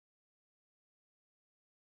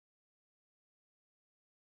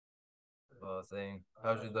Bodhisattva, saying,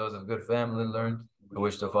 how should those of good family learn who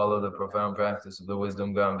wish to follow the profound practice of the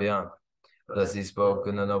wisdom gone beyond? Thus he spoke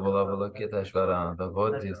in the noble Avalokiteshvara. The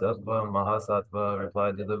Bodhisattva Mahasattva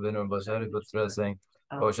replied to the venerable Shariputra, saying,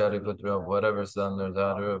 O Shariputra, whatever son or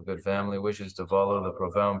daughter of good family wishes to follow the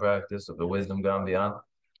profound practice of the wisdom gone beyond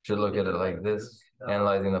should look at it like this,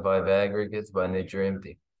 analyzing the five aggregates by nature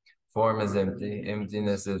empty. Form is empty,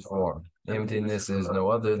 emptiness is form. Emptiness is no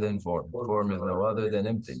other than form. Form is no other than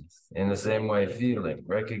emptiness. In the same way, feeling,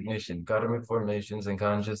 recognition, karmic formations, and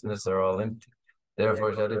consciousness are all empty.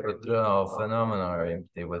 Therefore, Shariputra, all phenomena are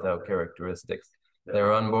empty without characteristics. They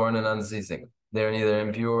are unborn and unceasing. They are neither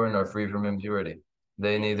impure nor free from impurity.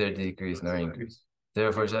 They neither decrease nor increase.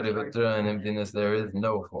 Therefore, Shariputra, in emptiness there is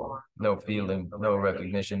no form, no feeling, no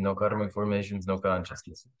recognition, no karmic formations, no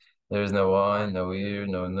consciousness. There is no eye, no ear,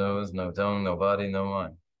 no nose, no tongue, no body, no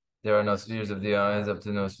mind. There are no spheres of the eyes up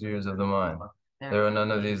to no spheres of the mind. There are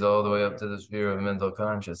none of these all the way up to the sphere of mental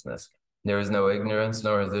consciousness. There is no ignorance,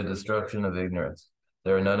 nor is there destruction of ignorance.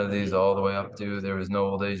 There are none of these all the way up to, there is no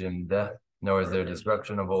old age and death, nor is there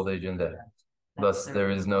destruction of old age and death. Thus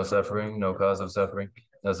there is no suffering, no cause of suffering,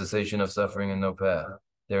 no cessation of suffering, and no path.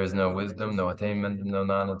 There is no wisdom, no attainment, and no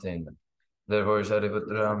non-attainment. Therefore,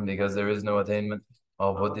 Shariputra, because there is no attainment,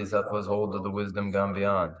 all Bodhisattvas hold to the wisdom gone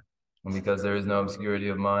beyond. And because there is no obscurity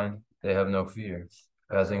of mind, they have no fear.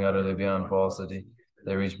 Passing utterly beyond falsity,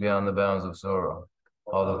 they reach beyond the bounds of sorrow.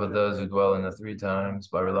 All the Buddhas who dwell in the three times,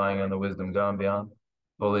 by relying on the wisdom gone beyond,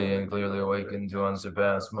 fully and clearly awaken to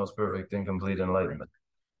unsurpassed, most perfect and complete enlightenment.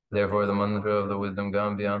 Therefore, the mantra of the wisdom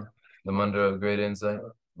gone beyond, the mantra of great insight,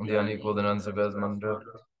 the unequaled and unsurpassed mantra,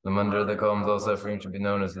 the mantra that calms all suffering should be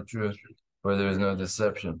known as the truth, where there is no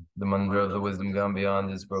deception. The mantra of the wisdom gone beyond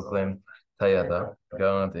is proclaimed, Tayata,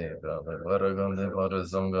 Gante, Varagante,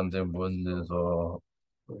 Parasamgante, Buddhiso.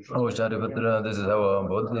 Oh, Shariputra, this is how a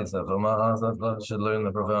Bodhisattva Mahasattva should learn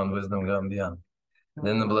the profound wisdom gone beyond.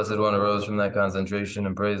 Then the Blessed One arose from that concentration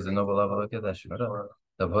and praised the noble Avalokiteshvara,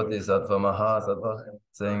 the Bodhisattva Mahasattva,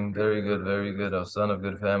 saying, very good, O son of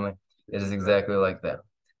good family. It is exactly like that.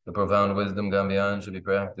 The profound wisdom gone beyond should be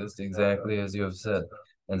practiced exactly as you have said,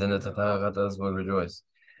 and then the Tathagatas will rejoice.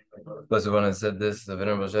 Blessed One has said this, the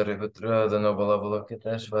Venerable Shariputra, the noble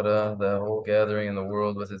Avalokiteshvara, the whole gathering in the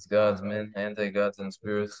world with its gods, men, anti-gods, and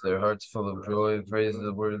spirits, their hearts full of joy, praise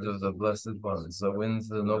the words of the Blessed One. So wins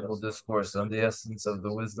the noble discourse on the essence of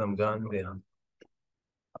the wisdom gone beyond.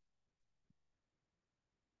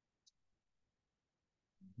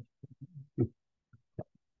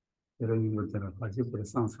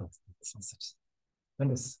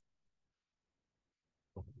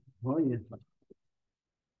 Oh, yeah.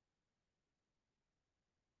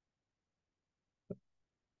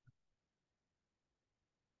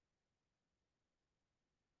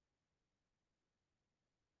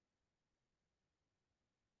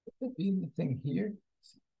 Could be anything here.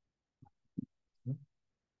 Yeah.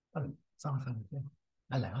 Oh,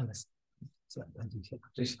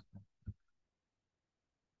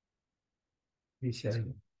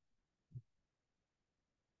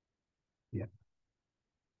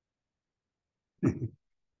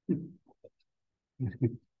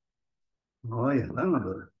 yeah,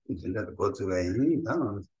 that goes away.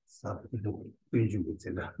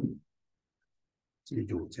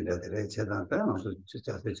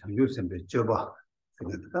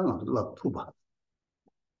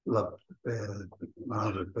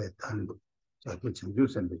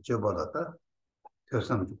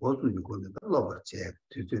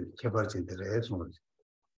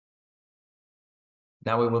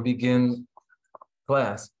 Now we will begin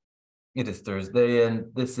class. It is Thursday, and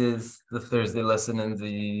this is the Thursday lesson in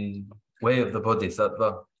the way of the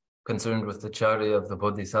Bodhisattva, concerned with the charya of the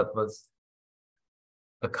Bodhisattvas,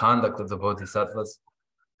 the conduct of the Bodhisattvas,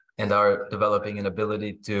 and our developing an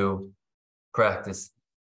ability to practice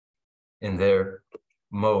in their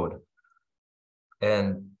mode.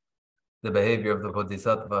 And the behavior of the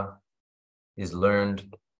Bodhisattva is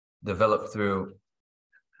learned, developed through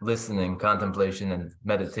listening, contemplation, and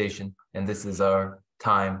meditation. And this is our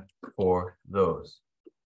time for those.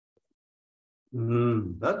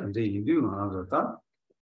 That is you do another time.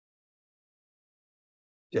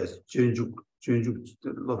 Just Junjuk,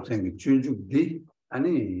 Lopsang, Junjuk D,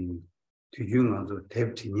 any to you on the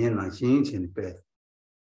tape to Yena Shin in bed.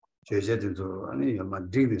 Jeset to any of my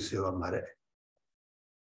dignity of Mare.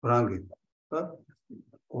 Frank, but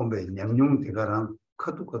Ombe, Yamyum, Tigaram,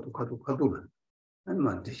 Katu. And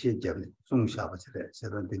my Tishi Jab, Sung Shabbat,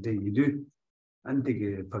 70 day you do. And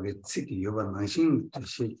the Paget City over machine to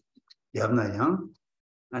shake Yavna Yang,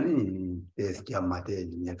 and there's Yamate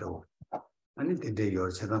in Yato. And the day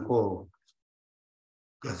you're Sedako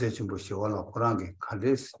야세 좀 보시와라 그랑게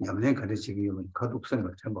칼레스 냠내 칼레치기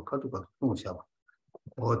카둑생을 전부 카둑가 통샤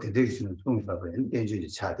대대기는 통샤는 대주지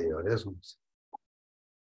차대요 그래서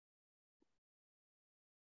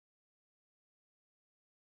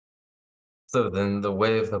So then the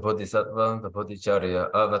way of the Bodhisattva, the Bodhicharya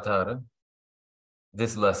avatar,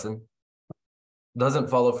 this lesson doesn't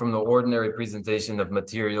follow from the ordinary presentation of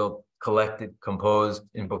material collected, composed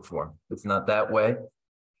in book form. It's not that way,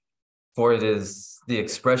 for it is the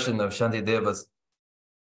expression of Shantideva's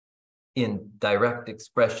in direct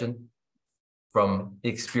expression from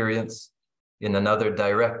experience, in another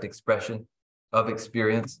direct expression of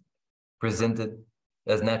experience, presented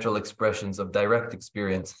as natural expressions of direct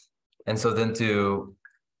experience. And so then to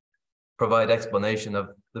provide explanation of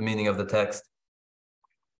the meaning of the text,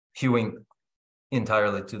 hewing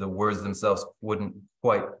entirely to the words themselves wouldn't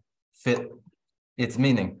quite fit its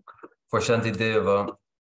meaning. For Shantideva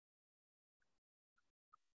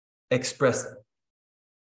expressed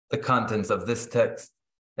the contents of this text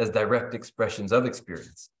as direct expressions of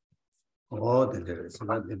experience.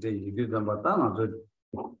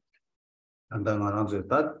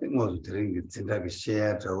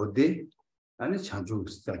 아니 창조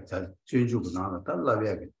진주고 나나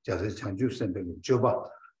달라비야 자세 창조 셈베기 줘봐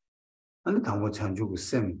아니 당고 창조고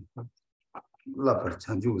셈 라버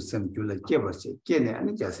창조고 셈 줄래 깨버지 깨네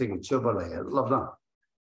아니 자세기 줘봐라야 라다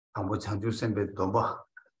당고 창조 셈베 도봐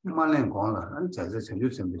말랭 거나 아니 자세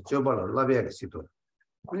창조 셈베 줘봐라 라비야 시도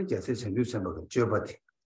아니 자세 창조 셈베 줘봐티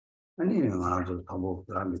아니 나도 당고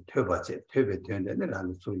라미 퇴바지 퇴베 되는데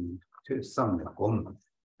나는 소리 퇴 상네 곰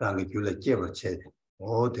당게 줄래 깨버지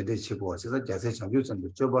대대치고 제가 자세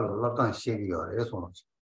장교선도 저발로 라단 시기가 해서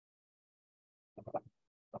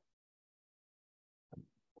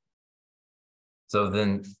So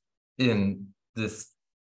then in this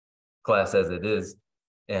class as it is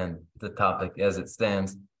and the topic as it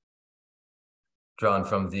stands, drawn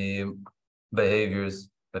from the behaviors,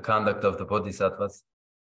 the conduct of the Bodhisattvas,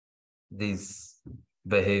 these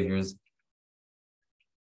behaviors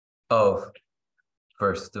of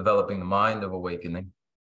first developing the mind of awakening,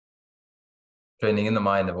 training in the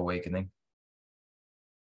mind of awakening.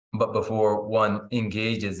 But before one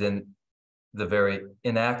engages in the very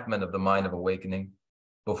enactment of the mind of awakening,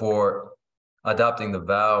 before adopting the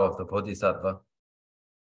vow of the Bodhisattva,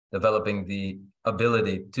 developing the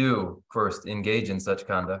ability to first engage in such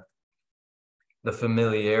conduct, the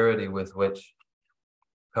familiarity with which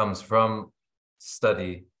comes from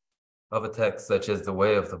study of a text such as the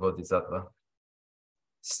Way of the Bodhisattva,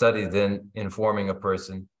 study then informing a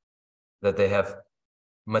person that they have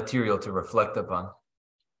material to reflect upon.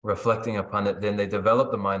 Reflecting upon it, then they develop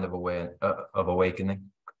the mind of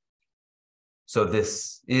awakening. So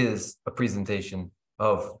this is a presentation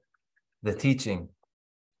of the teaching,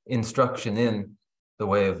 instruction in the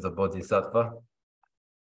Way of the Bodhisattva.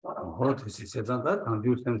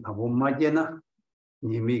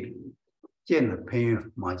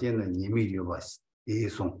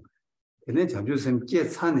 근데 장주쌤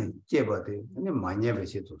깨찬에 깨봐대 아니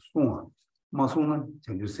마녀베시도 송아 마송은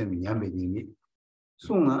장주쌤이 냠베님이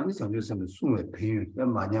송아 아니 장주쌤은 송의 배유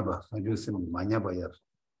마녀바 장주쌤 마녀바야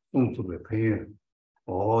송수의 배유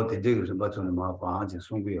대대그서 맞는 마바지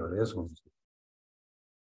송비어래서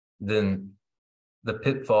Then the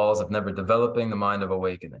pitfalls of never developing the mind of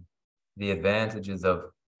awakening, the advantages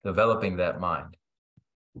of developing that mind.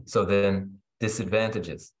 So then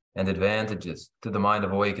disadvantages and advantages to the mind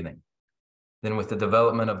of awakening. Then with the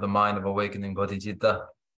development of the mind of awakening bodhicitta,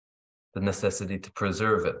 the necessity to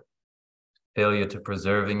preserve it, failure to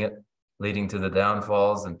preserving it, leading to the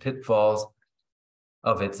downfalls and pitfalls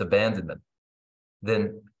of its abandonment.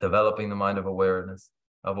 Then developing the mind of awareness,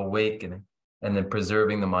 of awakening, and then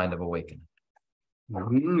preserving the mind of awakening.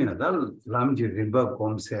 람지 림바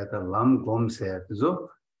곰세다 람 곰세죠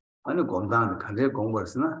아니 곰단 간데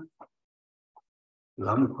공부했으나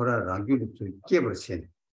람 코라 라기를 좀 깨버치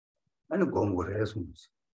아니 공부를 해서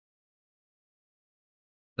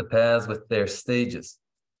The paths with their stages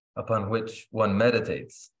upon which one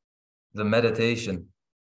meditates, the meditation,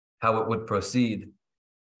 how it would proceed.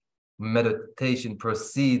 Meditation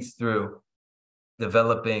proceeds through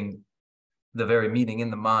developing the very meaning in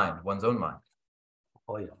the mind, one's own mind.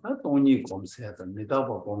 돈이 검세하다,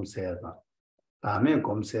 미다보 검세하다, 다음에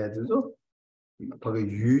검세하다도 거기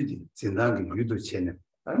유지, 진단기 유도 체는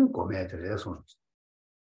아니 검해들 해서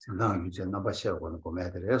진단 유지 나바시하고는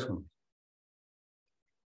검해들 해서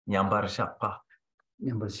냠바르샤파.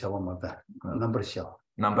 냠바시하고마다 넘버시하.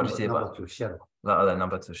 넘버시바. لا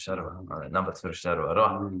number 2 شروا number 2 شروا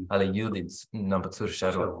روح على يودي number 2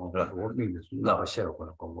 شروا لا بشروا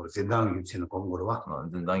كنا كونغور زندان يوتشين كونغور وا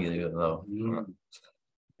زندان يوتشين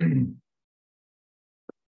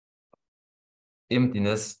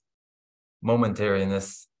emptiness,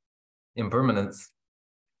 momentariness, impermanence,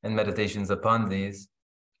 and meditations upon these,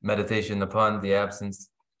 meditation upon the absence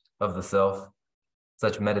of the self.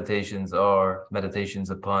 Such meditations are meditations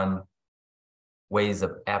upon ways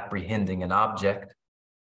of apprehending an object.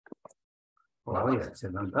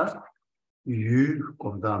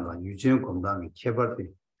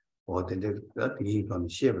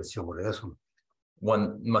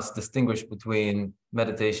 One must distinguish between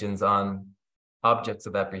meditations on objects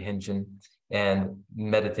of apprehension and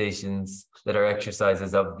meditations that are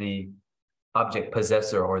exercises of the object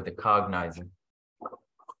possessor or the cognizer.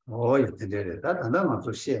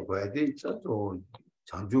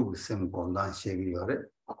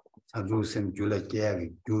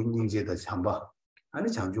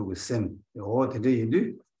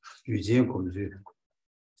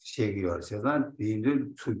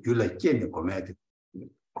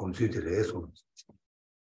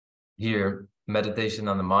 Here, meditation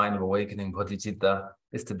on the mind of awakening bodhicitta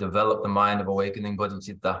is to develop the mind of awakening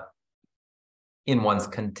bodhicitta in one's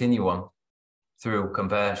continuum through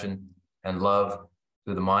compassion and love,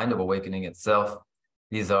 through the mind of awakening itself.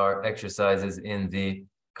 These are exercises in the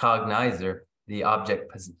cognizer, the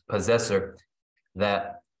object possessor,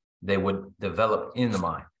 that they would develop in the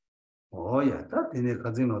mind.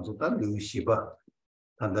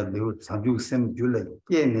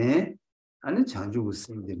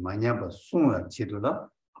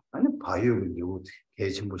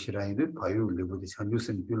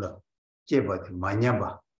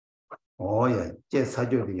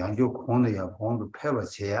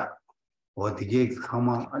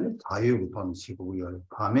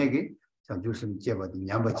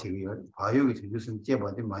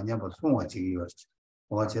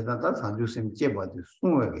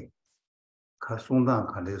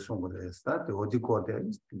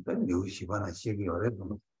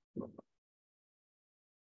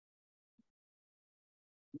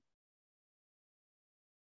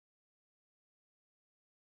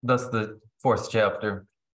 Thus the fourth chapter,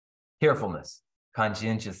 carefulness,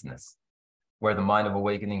 conscientiousness. Where the mind of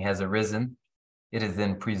awakening has arisen, it is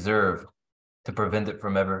then preserved to prevent it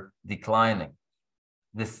from ever declining.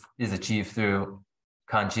 This is achieved through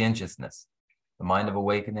conscientiousness. The mind of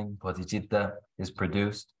awakening, bodhicitta, is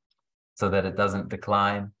produced so that it doesn't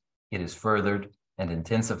decline. It is furthered and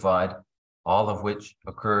intensified, all of which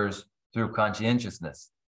occurs through conscientiousness.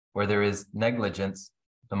 Where there is negligence,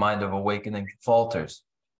 the mind of awakening falters.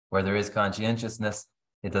 Where there is conscientiousness,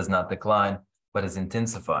 it does not decline, but is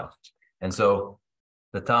intensified. And so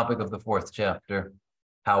the topic of the fourth chapter,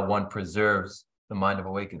 how one preserves the mind of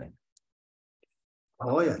awakening.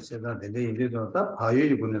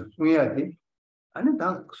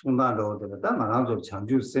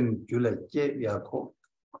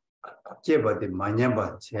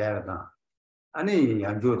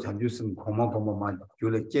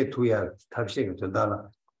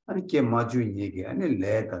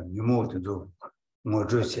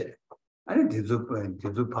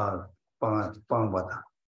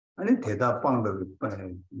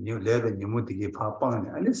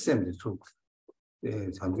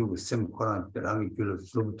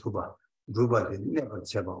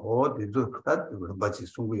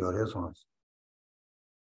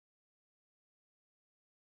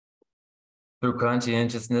 Through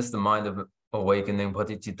conscientiousness, the mind of awakening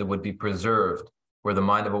bodhicitta would be preserved. Where the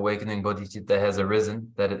mind of awakening bodhicitta has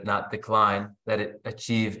arisen, that it not decline, that it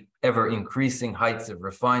achieve ever increasing heights of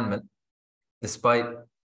refinement, despite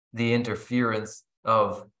the interference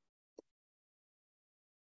of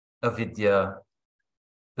avidya,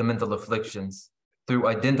 the mental afflictions. Through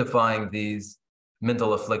identifying these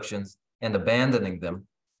mental afflictions and abandoning them,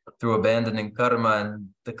 through abandoning karma and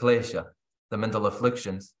the klesha, the mental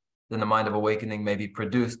afflictions, then the mind of awakening may be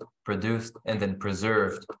produced, and then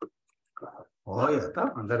preserved.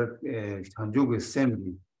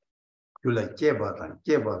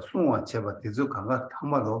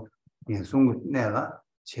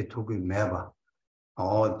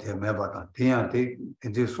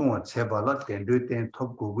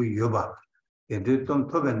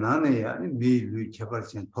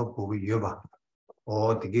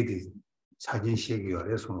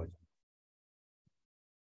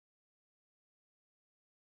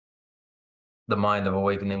 The mind of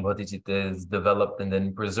awakening bodhicitta is developed and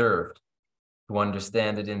then preserved. To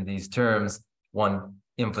understand it in these terms, one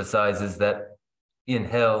emphasizes that in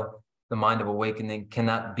hell, the mind of awakening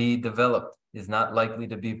cannot be developed, is not likely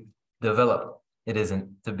to be developed. It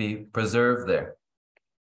isn't to be preserved there.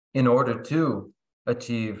 In order to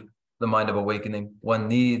achieve the mind of awakening, one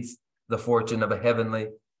needs the fortune of a heavenly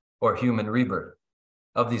or human rebirth.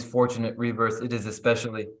 of these fortunate rebirths, it is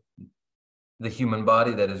especially the human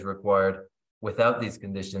body that is required. Without these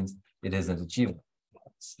conditions, it isn't achievable.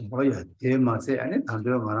 뭐야 대마세 아니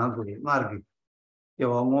단도 말한도리 말기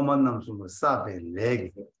요 뭐만 남수면 사베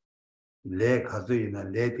레 가져이나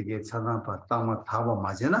레디게 차단파 땅마 타고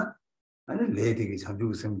맞으나 아니 레디게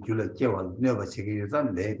자주 sem 줄을 깨워 내가 지금 여자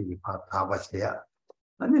레디게 다 봐셔야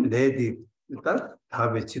아니 레디 일단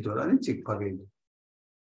다 배치도 아니 직파게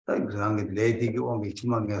딱 그랑게 레디게 온게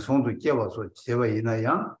지만게 손도 깨워서 제가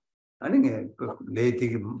이나야 아니 그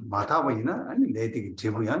레디게 마타바이나 아니 레디게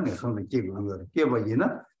제부야 내 손도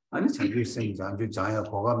깨워이나 아니 자주 sem 자주 자야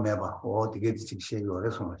고가 매봐 어디게 직시에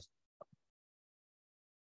요래서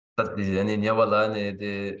يعني نيولا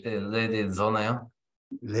لدي زونايا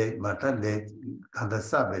레 마타 레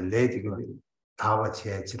간다사베 레디게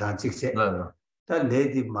타와체 지단 직세 لا 다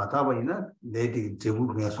레디 마타바이나 레디 제부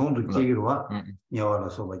그냥 손도 깨기로 와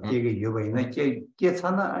여와서 봐 깨게 여바이나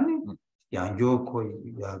깨차나 아니 양조 거의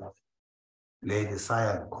야 레디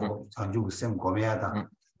사야 고 장주 셈 고매하다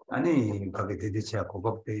아니 거기 대대치야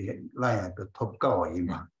고급대 라야 그 톱가와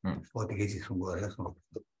이마 어떻게 지sun 거라서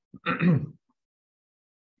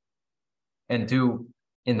And two,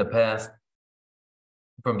 in the past,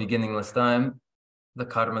 from beginningless time, the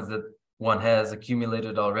karmas that one has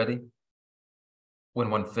accumulated already, when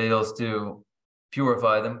one fails to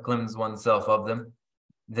purify them, cleanse oneself of them,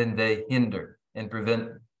 then they hinder and prevent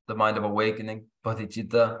the mind of awakening,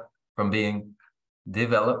 bodhicitta, from being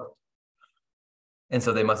developed. And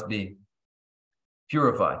so they must be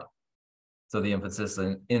purified. So the emphasis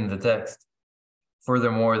in the text.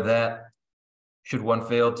 Furthermore, that should one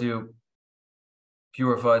fail to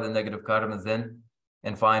purify the negative karmas then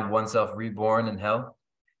and find oneself reborn in hell,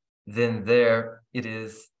 then there it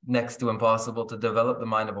is next to impossible to develop the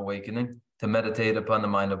mind of awakening, to meditate upon the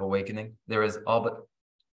mind of awakening. There is all but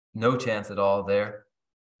no chance at all there,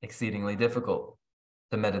 exceedingly difficult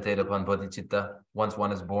to meditate upon bodhicitta once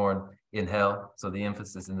one is born in hell. So the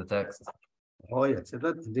emphasis in the text. Oh, yes,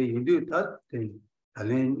 that's the Hindu that the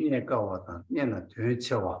Alin Yakawa, Yana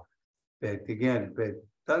Tuchawa, but again, but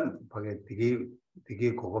then forget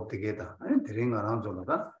되게 고급되게다. 아니 드링 안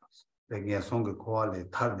줘도다. 되게 송게 고알에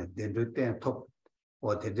탈네. 된도 톱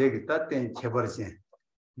어디게 따때 쳐버지.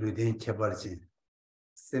 루딘 쳐버지.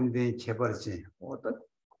 샘딘 쳐버지. 어떤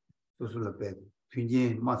수술을 배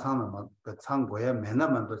휘지 마상은 그 창고에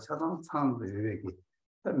맨날만도 차상 창도 여기.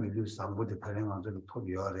 다 밀류 상부대 발행 안 줘도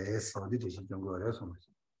톱이어래. 어디 되신 정도래서.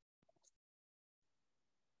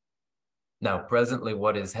 Now presently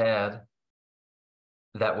what is had,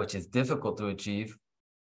 that which is difficult to achieve,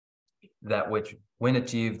 that which, when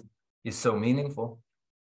achieved, is so meaningful,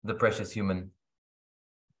 the precious human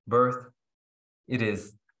birth. It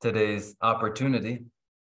is today's opportunity.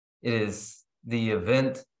 It is the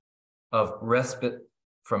event of respite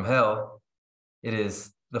from hell. It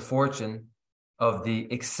is the fortune of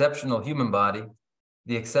the exceptional human body,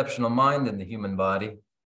 the exceptional mind in the human body.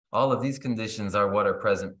 All of these conditions are what are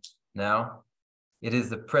present now. It is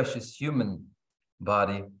the precious human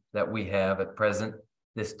body that we have at present,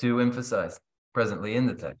 this too emphasized presently in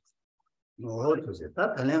the text.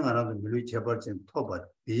 다 달랭아라도 밀리 제벌진 토바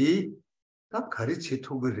다 가르치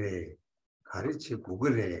토그래 가르치고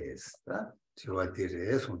그래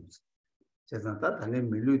지와디래 손 제산다 달랭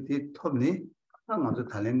밀리티 톱니 아마도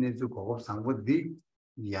달랭 내주 고급 상부디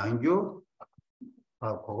양교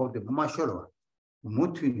고급데 마셔로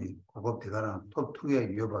무트니 고급 대가랑 톱 투야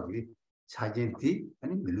여박이 차진티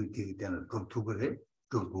아니 밀리티 되는 그 투그래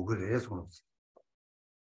그 고그래 손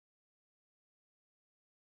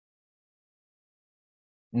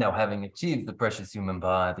Now, having achieved the precious human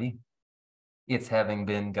body, it's having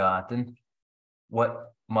been gotten.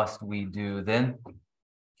 What must we do then?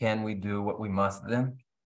 Can we do what we must then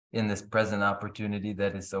in this present opportunity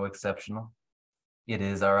that is so exceptional? It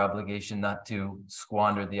is our obligation not to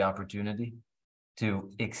squander the opportunity, to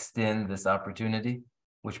extend this opportunity,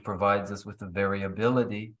 which provides us with the very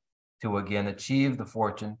ability to again achieve the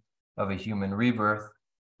fortune of a human rebirth,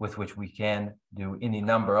 with which we can do any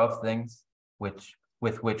number of things,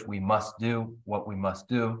 with which we must do what we must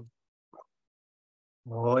do.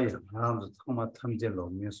 Oh, yeah, I'm the Thomas Tamjelo,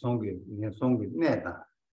 Nesongi, Neta,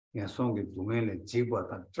 Nesongi, Dumele,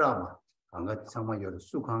 Jibata, Drama, and got some of your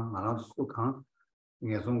Sukan, another Sukan,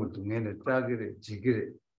 Nesongi, Dumele, Dragere,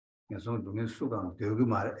 Jigere, Neson Dume Sukan,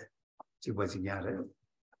 Dugumare, Jibachigare,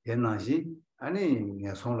 Yenashi, any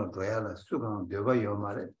Neson Doyala, Sukan, Deva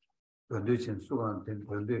Yomare, Producing Sukan,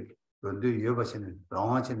 Produce Yobachin,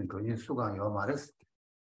 Rawachin, and Tony Sukan Yomares.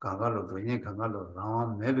 강가로 그냥 강가로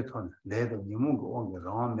라완 매비톤 내도 니무고 온게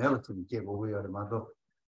라완 매비톤 깨고 그여 마도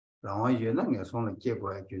라완 예능에 손을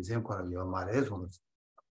깨고 준생 거라 요 말해 손을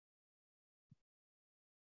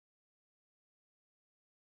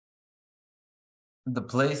The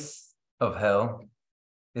place of hell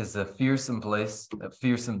is a fearsome place,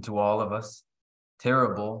 fearsome to all of us,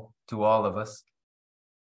 terrible to all of us.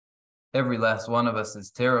 Every last one of us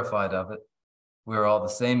is terrified of it. We're all the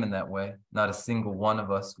same in that way. Not a single one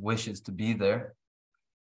of us wishes to be there.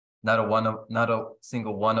 Not a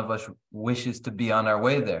single one of us wishes to be on our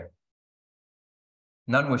way there.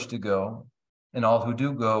 None wish to go, and all who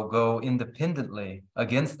do go, go independently,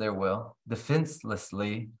 against their will,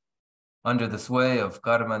 defenselessly, under the sway of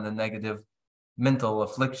karma and the negative mental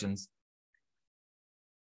afflictions.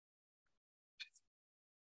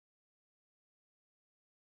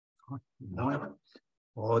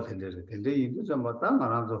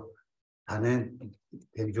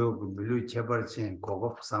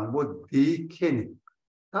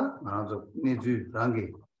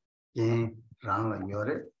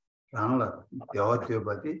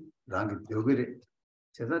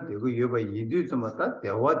 제가 되고 여바 이두 좀 왔다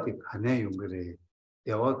대화도 가네 용거래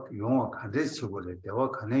대화 용어 가르쳐 버려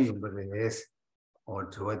대화 가네 용거래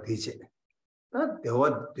좋아 되지 다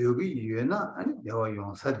대화 되기 유에나 아니 대화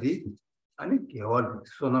용사디 아니 개월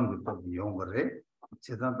소남부터 용거래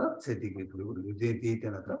제가 세디게 그리고 유대디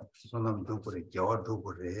때나다 소남도 그래 개월도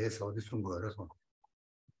그래 어디 숨 거라서.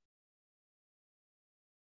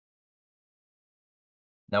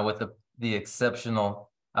 Now with the exceptional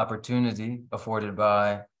opportunity afforded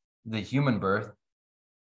by the human birth,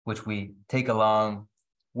 which we take along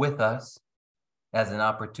with us as an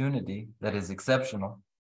opportunity that is exceptional,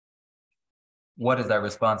 what is our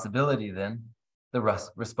responsibility then? The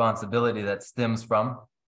responsibility that stems from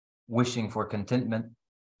wishing for contentment.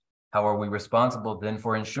 How are we responsible then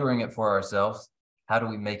for ensuring it for ourselves? How do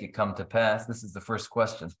we make it come to pass? This is the first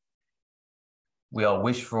question. We all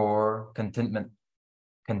wish for contentment.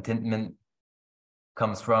 Contentment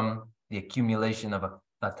comes from the accumulation of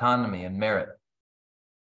autonomy and merit.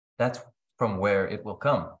 That's from where it will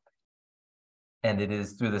come. And it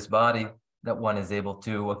is through this body that one is able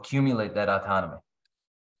to accumulate that autonomy.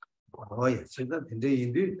 Oh, yes, that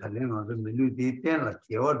indeed, Talena, Ludi, Tela,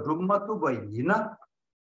 Keo, Dumatu by Yina,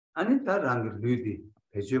 Anita Rang Ludi,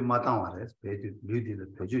 Peju Matamares, Peju Ludi, the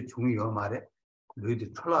Peju Chung Yomare, Ludi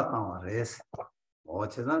Trolatamares, or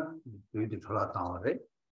Chazan, Ludi Trolatamare.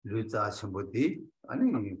 Luza Shambudi,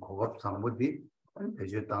 and Kogop Sambudi, and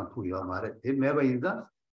Pejutan to Yamare. It never is that.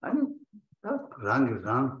 And that Rang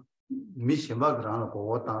Mishima Gran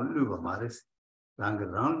Kotan Luba Maris, Rang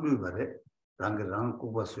Lubare, Rang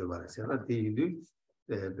Kuba Suba, Sera Di,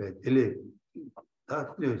 the Dele,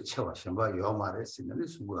 that Chava Shamba Yamares in the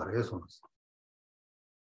Subaresons.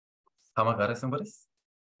 Hamagares?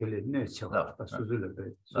 No, Suzula,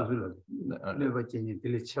 never change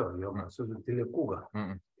Dele Chava Yoma, Suzu Dele Kuga.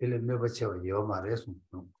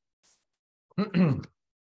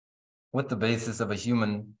 With the basis of a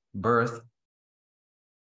human birth,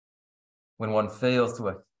 when one fails to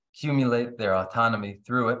accumulate their autonomy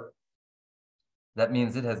through it, that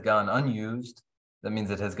means it has gone unused. That means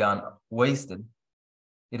it has gone wasted.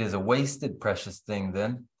 It is a wasted precious thing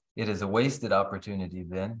then. It is a wasted opportunity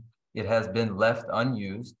then. It has been left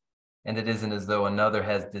unused, and it isn't as though another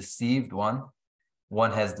has deceived one.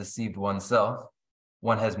 One has deceived oneself.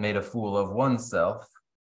 One has made a fool of oneself.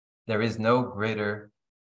 There is no greater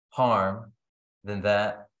harm than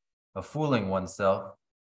that of fooling oneself,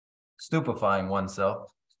 stupefying oneself.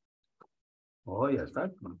 Oh, yes,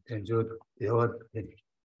 that enjoyed the odd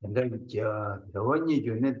and then the one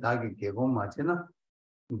you need target gave on Martina.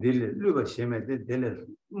 Dil Luba Shemet, Dil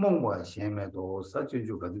Mongwa Shemet, or such a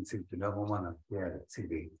you can see to the woman of the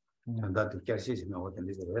city, and that the cash is no what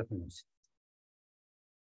is the reference.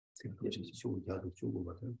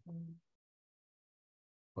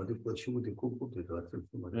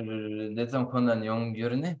 Let's on young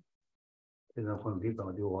journey. There's a convict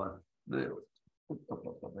on the war.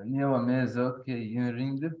 Never mess okay, you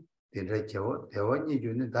ring the one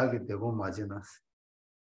you need target the home marginas.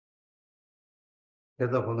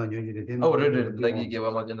 There's a one you didn't. Oh, really? Like you gave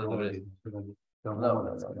up another.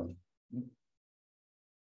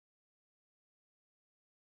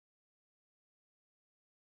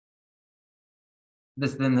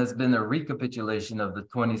 This then has been a recapitulation of the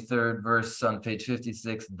 23rd verse on page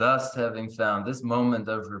 56. Thus, having found this moment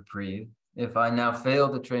of reprieve, if I now fail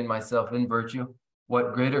to train myself in virtue,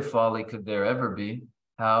 what greater folly could there ever be?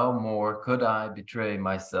 How more could I betray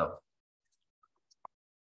myself?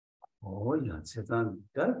 Oh, yes, that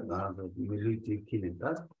military killing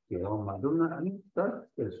that. Madonna, and that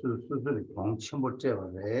is Susan from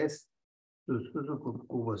Chimbotev, yes,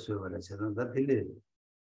 Susu server, that delay.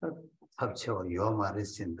 Tapcho, your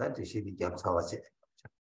marriage in that is the gaps of it.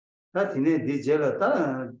 That in a digel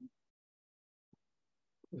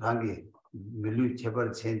Rangi, 밀루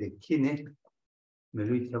제발 첸데 키네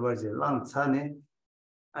밀루 제발 제 랑차네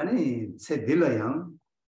아니 세 딜라양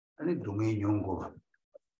아니 동해 용고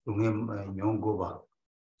동해 용고바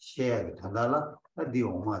셰야 단달라 어디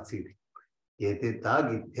오마치 예데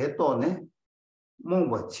다기 대도네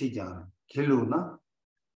몽바 치장 길루나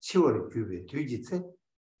 10월 규베 뒤지체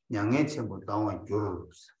양의 전부 당원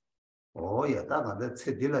교로스 오야 다가데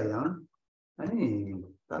쳇딜라양 아니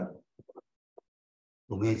딱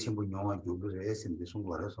동해 전부 영화 교로를 했는데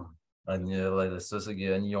송거라서 아니 like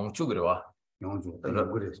스스기 아니 용주 그래와 영주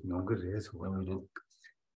영그레 해서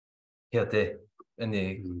해야돼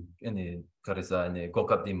아니 그래서 아니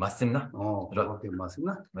고깝디 맞습나 그렇게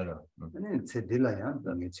맞습나 맞아 아니 쳇딜라양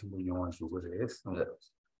동해 전부 영화 교로를 했어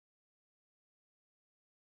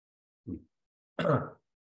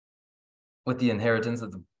with the inheritance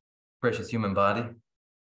of the precious human body,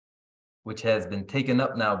 which has been taken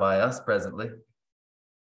up now by us presently,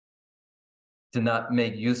 to not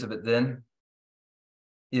make use of it then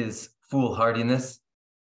is foolhardiness,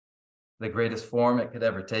 the greatest form it could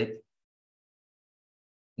ever take.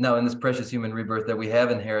 Now, in this precious human rebirth that we have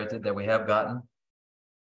inherited, that we have gotten,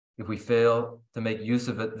 if we fail to make use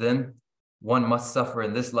of it then, one must suffer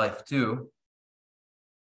in this life too.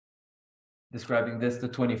 Describing this, the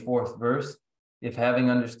 24th verse, if having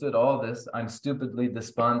understood all this, I'm stupidly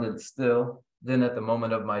despondent still, then at the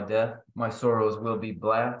moment of my death, my sorrows will be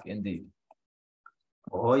black indeed.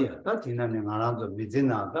 Oh yeah, that in an around the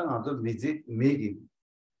Vizina, Migi,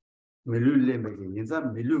 Milule Megi,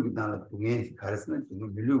 Niza Milug Dana Tunge, Harrison,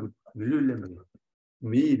 Milug, Milule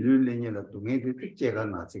Mi Lulena Tunge, Jega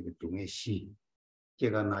Nazi Tunge Shi.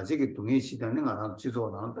 Jega Nazi Tunge Shidaning around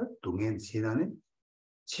Chizo, Tunge Sidani.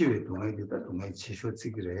 치외 동해되다 동해 치쇼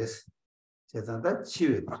지그레스 제자다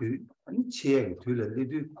치외 뒤 아니 치외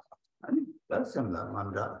뒤를 아니 다스람라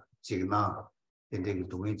만다 지금아 인데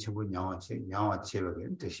동해 치부 양화 치외가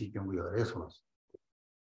대시 경우가 그래서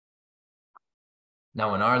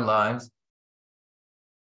Now in our lives,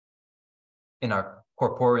 in our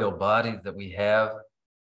corporeal bodies that we have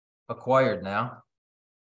acquired now,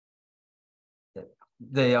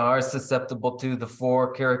 they are susceptible to the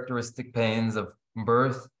four characteristic pains of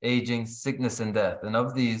birth, aging, sickness, and death. And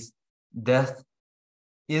of these, death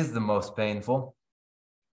is the most painful.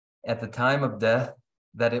 At the time of death,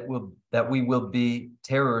 that we will be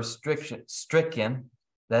terror stricken,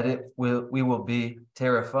 we will be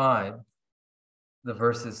terrified. The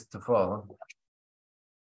verses to follow.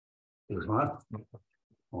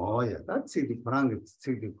 Oh yeah, that's the Quran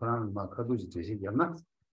Makaduji Yama.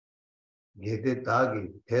 Get the doggy,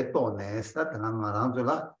 Teto Nesta, and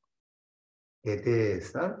Amarangula.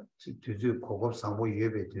 Sir, to do Kogop Sambo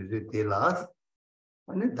Yebe to do de last,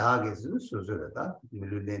 and the dog is Suzurata,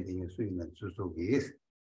 Miludending Swing and Susugis.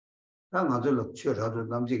 Ramazolo Churado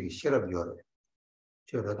Namji, Sherab Yore.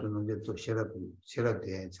 Churado to Sherab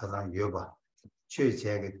de Chalan Yoba. Church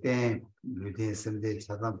Ten, Ludin Sunday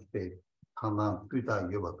Chalam Pay, Hana Puta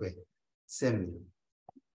Yoba Pay, Semi,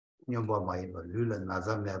 Yomba Maiba, Lula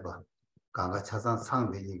Nazam Neba, Ganga Chazan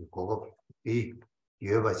Sang the Kogop B.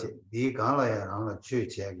 유여바체 네 강라야 강라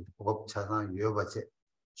취체하기 법 차상 유여바체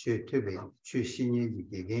취 퇴배 취 신이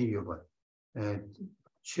개개 유여바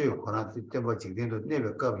취 권한 때뭐 직된도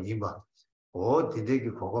내벽값 이바 오 디데기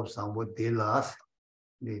고급 상보 딜라스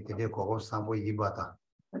네 디데 고급 상보 이바다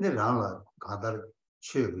근데 라라 가다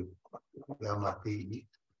취 야마티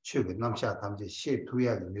취 남샤 담제 시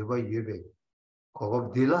두야 유여바 유여베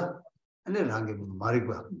고급 딜라 근데 랑게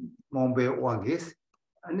마리바 몽베 왕게스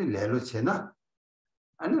아니 레로체나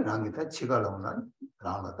아니 랑이다 치가라나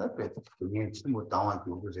라나다 베 그게 뭐 당한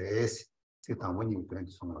교부레스 그 당원이 된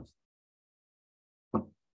소문.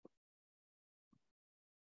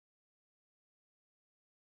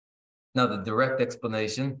 Now the direct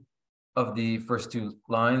explanation of the first two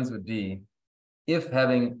lines would be, if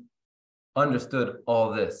having understood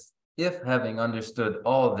all this, that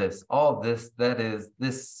is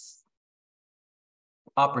this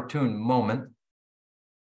opportune moment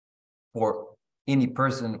for any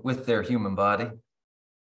person with their human body,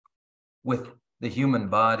 with the human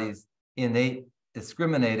body's innate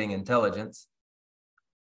discriminating intelligence,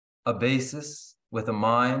 a basis with a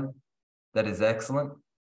mind that is excellent,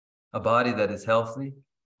 a body that is healthy,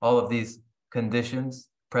 all of these conditions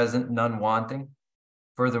present, none wanting.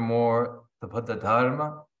 Furthermore, the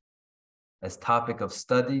Bodhisattva as topic of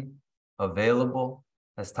study, available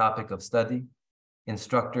as topic of study,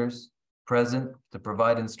 instructors present to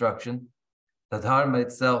provide instruction, the Dharma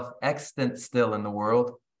itself extant still in the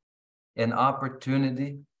world, an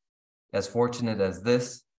opportunity as fortunate as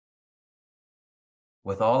this,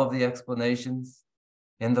 with all of the explanations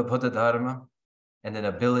in the Bodhisattva, and an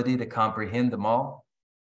ability to comprehend them all.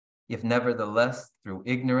 If nevertheless, through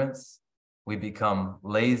ignorance, we become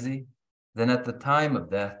lazy, then at the time of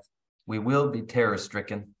death, we will be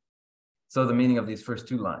terror-stricken. So the meaning of these first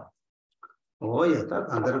two lines. Oh, yeah, that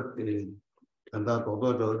under the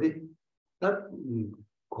that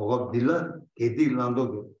Kogab Dilla, Kedi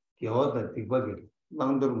Lando, Kyoda, Tibagi,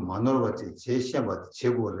 Lando Manorvachi, Cheshabat,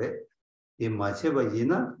 Chebore, in Macheva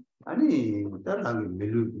Yina, Ani, that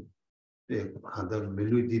Milu, the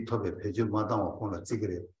Milu di Tobe, Peju Madame upon a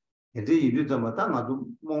cigarette. And then you do the Matama,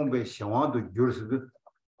 Mombe, Shawan, the Jurs,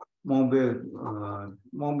 Mombe,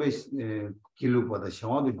 Kilupa, the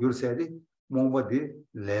Shawan, the Jursadi, Momba di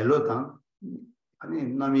Lelotan, Ani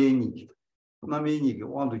Namini. Namini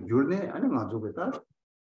want to journey, and I'm not with that.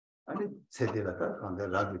 And it said that on the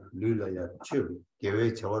Rabbit Lula Chill, gave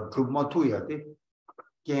it our troop Matuyati,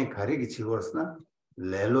 Ken Karigichivasna,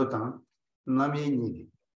 Lelotan, Namini.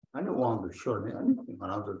 And I want to show me anything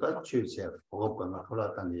around that church have open a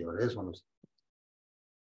flat and your response.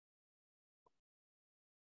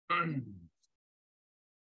 And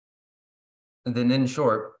then in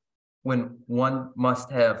short, when one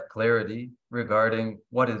must have clarity regarding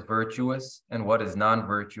what is virtuous and what is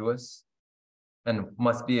non-virtuous, and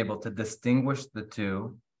must be able to distinguish the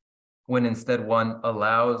two, when instead one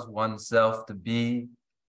allows oneself to be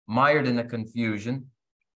mired in a confusion,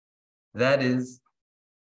 that is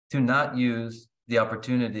to not use the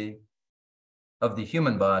opportunity of the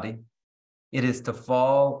human body, it is to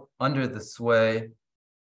fall under the sway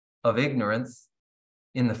of ignorance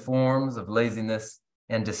in the forms of laziness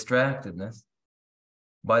and distractedness.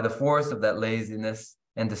 By the force of that laziness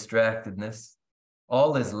and distractedness,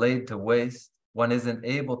 all is laid to waste. One isn't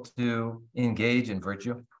able to engage in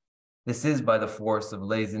virtue. This is by the force of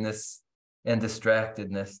laziness and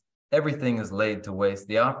distractedness. Everything is laid to waste.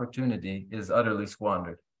 The opportunity is utterly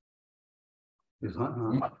squandered.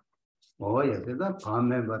 Oh, yes, that's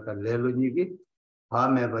Pame, but a Lelo Niki,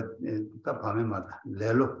 Pame, but the Pame Mata,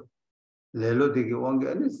 Lelo. Lelo digi wangi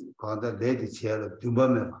anis kada ledi chair dumba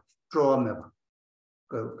meba draw meba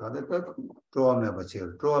kada ta draw meba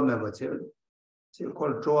chair che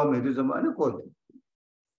called draw medu zamane ko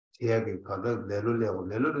chair ke kada lelo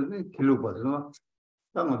ni kilu pasno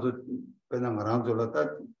ta ngazo pena ngaranzo la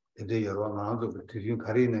ta de yoro ngaranzo ke tijin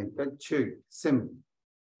khari na ta che sem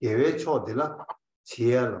yewe chodila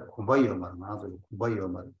chair kumba yomar ngazo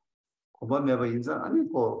kumba meba inza ani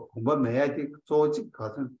ko kumba meya ti zoji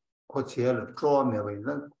kasen 코치엘 트로메가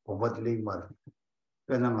있는 공부들이 말.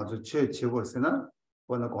 그냥 아주 최고스나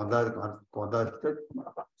오늘 건다 때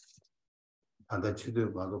안다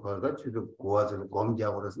치도 봐도 가다 치도 고아서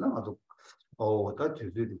검지하고 그랬으나 아주 어다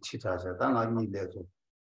주주들이 치자자 당하니 내서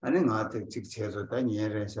아니 나한테 직체에서 다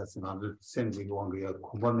이해를 아주 샘지기 원거야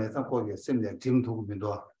공부면서 거기에 샘내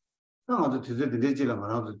팀도구면도 아주 주주들이 내지랑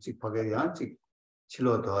아주 직파게 양직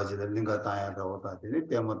치료 도와지는 linga taya dawata 되네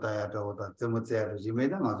때문 taya dawata 좀 제가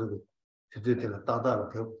지메다 아주 주주들 따다로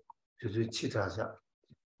주주 치자자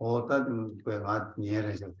어떤 거가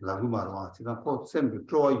니에서 라고 말와 지금 꼭 샘비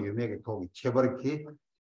조 유명하게 도기 개발기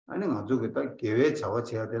아니 아주 그다 계획 잡아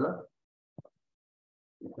줘야 되라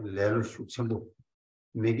레로 숙천부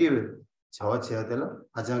매개 잡아 줘야 되라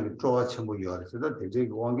가장 조와 첨부 요하서 대제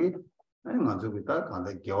왕기 아니 아주 그다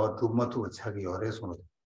간다 개와 두마투 차기 요래서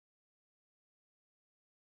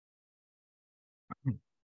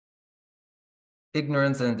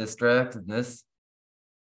Ignorance and distractedness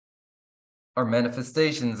are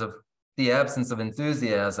manifestations of the absence of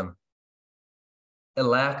enthusiasm, a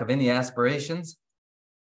lack of any aspirations.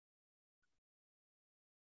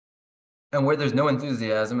 And where there's no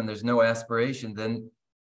enthusiasm and there's no aspiration, then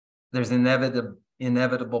there's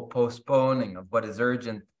inevitable postponing of what is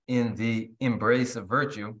urgent in the embrace of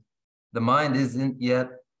virtue. The mind isn't yet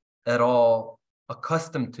at all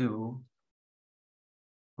accustomed to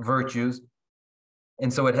virtues,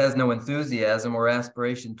 and so it has no enthusiasm or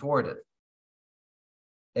aspiration toward it.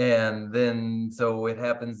 And then, so it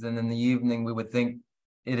happens, then in the evening, we would think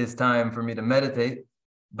it is time for me to meditate,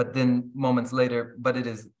 but then moments later, but it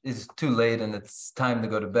is too late and it's time to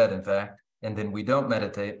go to bed, in fact, and then we don't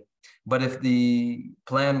meditate. But if the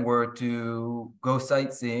plan were to go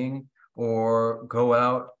sightseeing or go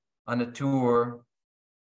out on a tour,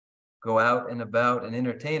 go out and about and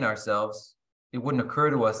entertain ourselves, it wouldn't occur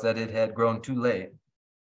to us that it had grown too late.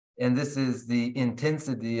 And this is the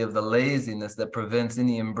intensity of the laziness that prevents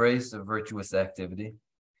any embrace of virtuous activity.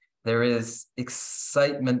 There is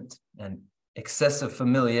excitement and excessive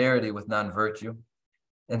familiarity with non-virtue.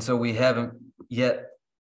 And so we haven't yet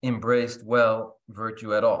embraced well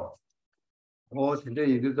virtue at all. 진짜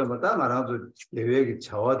이들도 마다 말아도 계획이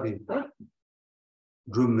차와돼 있다.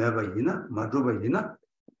 드메바이나 마드바이나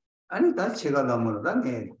아니 다 제가 나무는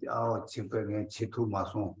단에 집에 지투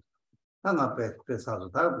마송 땅 앞에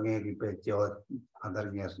빼서도 다 내기 빼죠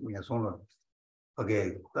하다는 게 손으로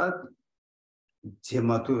오케이 다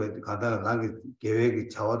제마도 가다가 나게 계획이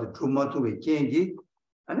잡아도 주마도 계획이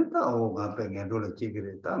아니 다 오가 빼게로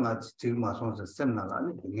지기를 다 같이 지금 마송서 셈나가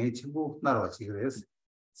아니 내 친구 나라 지기를 했어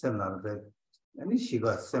셈나를 아니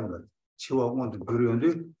시가 셈을 치워본도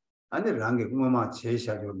그러는데 아니 랑게 뭐마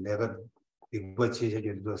제시하고 내가 이거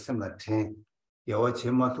제시하고 셈나 테 여와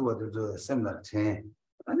제마도 와도 셈나 테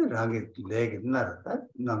아니 랑게 내게 나라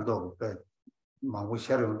남도 빼 망고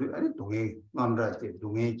샤르는데 아니 동해 남자한테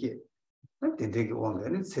동해게 되게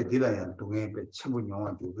원래는 세디라야 동해 빼 첨부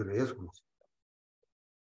영화도 그래서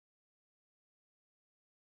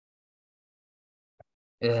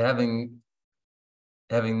having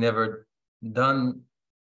never done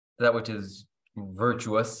that which is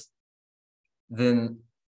virtuous, then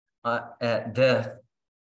at death,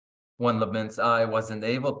 one laments, I wasn't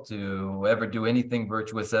able to ever do anything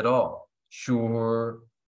virtuous at all.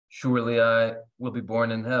 Surely I will be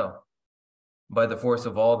born in hell by the force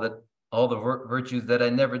of all the virtues that I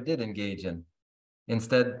never did engage in.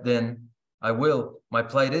 Instead, then, my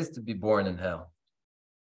plight is to be born in hell.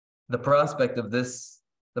 The prospect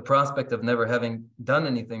of never having done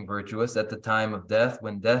anything virtuous at the time of death,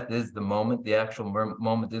 when death is the moment, the actual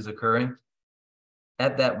moment is occurring,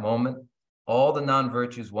 at that moment, all the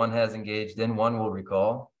non-virtues one has engaged in, one will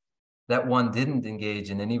recall. That one didn't engage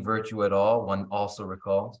in any virtue at all, one also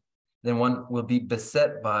recalls. Then one will be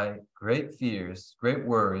beset by great fears, great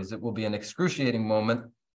worries. It will be an excruciating moment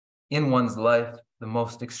in one's life, the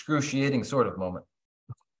most excruciating sort of moment.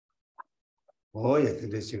 Oh, yeah,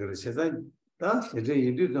 this is 다 이제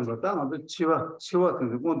인도 좀 봤다. 치와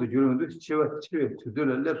근데 뭔도 주는데 치와 to do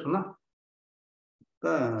the left 나.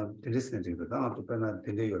 다 드레스는 지금 또 빼나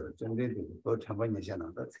들려요. 전에 또 참반이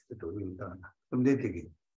샤나다. 또 인다. 근데 되게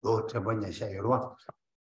또 참반이 샤요와.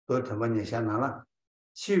 또 참반이 샤나라.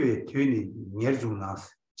 치외 뒤니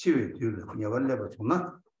녀주나스. 치외 뒤를 녀벌레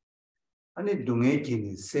봐주나. 아니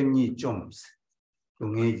동해기니 셈니 좀스.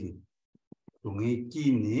 동해기니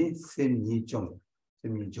셈니 좀.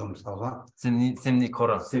 셈니 좀 사와. 셈니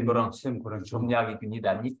코랑. 셈 코랑 좀. 야기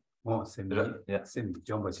그니다니. 셈니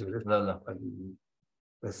좀 봐지를. 라라.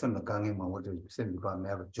 셈나 강에 뭐도 셈니 봐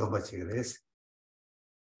매가 좀 봐지를.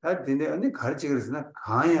 다 근데 아니 가르치 그랬으나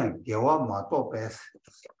강야 개와 마도 베스.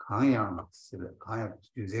 강야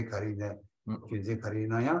주제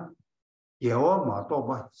가리나야. 개와 마도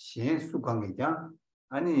봐 신수 관계자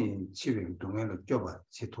아니 치외 동해로 껴봐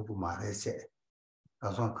지토부 말했어.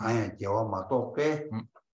 가서 강야 개와 마도 빼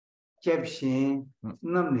캡신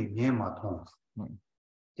남니 녀마통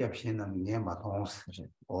캡신 남니 녀마통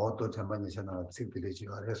어또 전반에 전화 책들이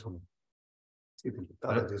지가 해서 책들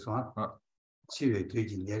따라줘서 치외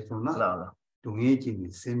되지 내주나 동해진이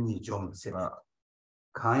셈니 좀 세.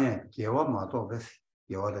 강야 개와 마도 빼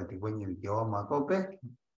개와를 되고니 개와 마도 빼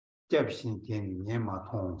캡신 개니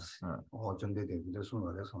녀마통 전대 되는데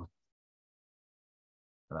손으로서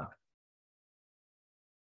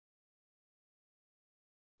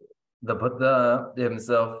The Buddha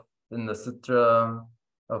himself, in the Sutra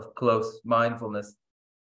of Close Mindfulness,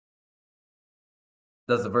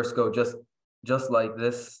 does the verse go just like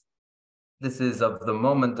this? This is of the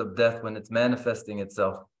moment of death when it's manifesting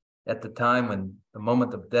itself. At the time when the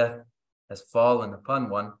moment of death has fallen upon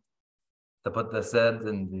one, the Buddha said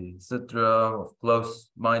in the Sutra of Close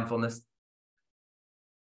Mindfulness,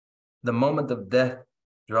 the moment of death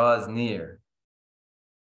draws near,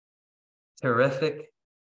 terrific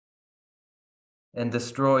and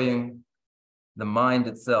destroying the mind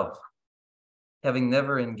itself. Having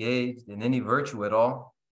never engaged in any virtue at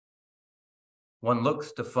all, one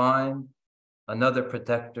looks to find another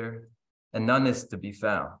protector, and none is to be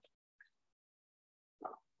found.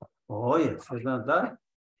 Oh, yes, that.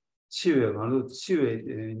 치외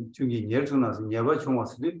중기 예수나서 예바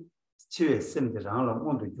중화스리 치외 셈들랑라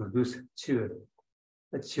몬도 줄두스 치외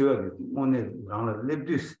모네 랑라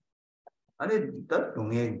렙두스 아니 다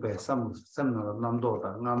동해 배 삼나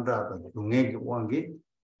남도다 남다다 동해 왕기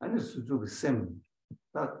아니 수주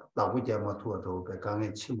셈다 나부자 마투도 배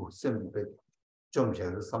강에 치고 셈배 좀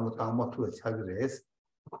제가 삼도 마투에 차그레스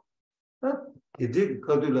다 이제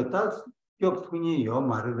거들었다 격풍이 요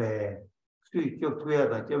말을 수익적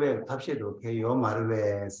투여다 저에 답시도 개요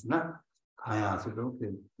말을 했으나 가야서도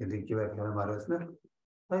근데 기회 별 말했으나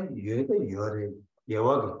얘가 요래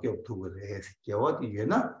예와도 격투고 해서 개와도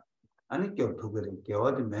얘나 아니 격투고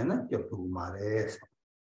개와도 매나 격투고 말해서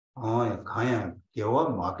가야 개와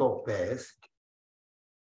마도 빼스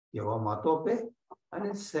개와 마도 빼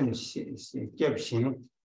아니 쌤 겹신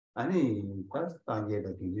아니 단계의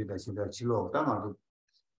경제다 진짜 지로 담아도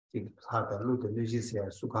하다 루트 뉴지스야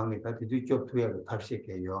수강에 다 뒤쪽 투여를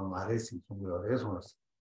탑시게요 말했을 정도로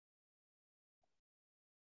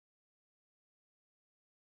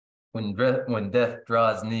When death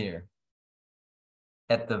draws near,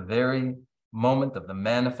 at the very moment of the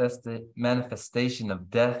manifestation of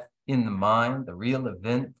death in the mind, the real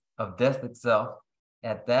event of death itself,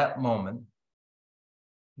 at that moment,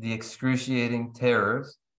 the excruciating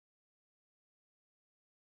terrors,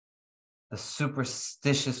 the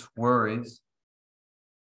superstitious worries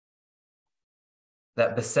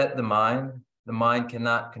that beset the mind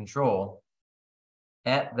cannot control.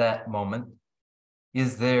 At that moment,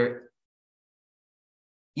 is there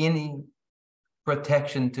any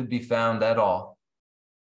protection to be found at all?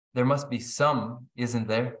 There must be some, isn't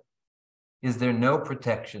there? Is there no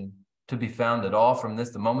protection to be found at all from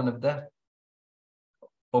this, the moment of death?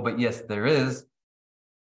 Oh, but yes, there is,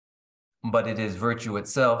 but it is virtue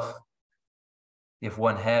itself. If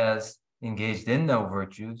one has engaged in no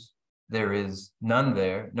virtues, there is none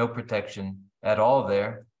there, no protection at all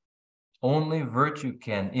there. Only virtue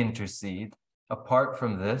can intercede. Apart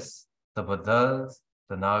from this, the Buddhas,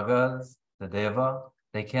 the Nagas, the Deva,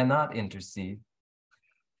 they cannot intercede.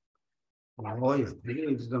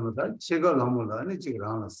 이게 있으면 제가 너무 아니 지금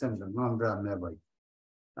하나 쌤들 남자 매봐.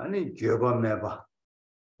 아니 교가 매봐.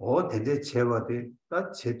 대제 제와데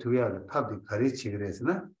다 제투야 탑이 가르치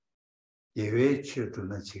그래서나 예외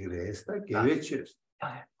취주나 지그래서 예외 취.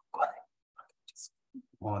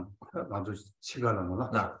 나도 시간을 몰라.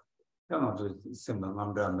 나도 쌤들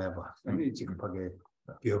남자 매봐. 아니 지금 밖에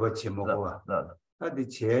교가 제목과 다디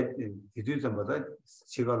제 뒤뒤전보다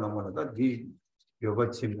시간 넘어다 디 교가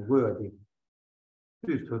제목과 디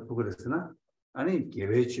또 그랬으나 아니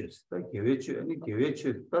계획치였어. 계획치 아니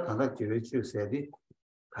계획치 다 단다 계획치였어야 돼.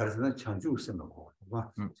 가르스는 창주 쓰는거.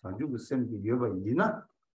 봐. 창주 쓰는 게 여바 이나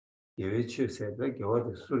계획치였어야 돼.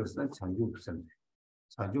 교화도 수르스는 창주 쓰는.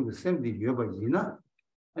 창주 쓰는 게 여바 이나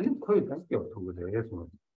아니 거의 다 겹고 그래서.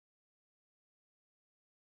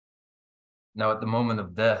 Now at the moment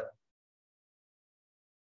of death,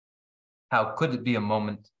 how could it be a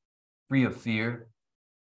moment free of fear,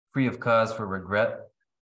 free of cause for regret?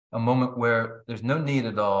 A moment where there's no need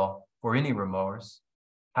at all for any remorse.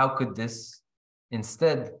 How could this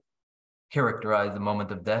instead characterize the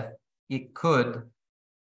moment of death? It could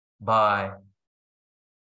by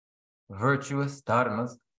virtuous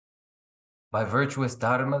dharmas. By virtuous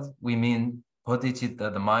dharmas, we mean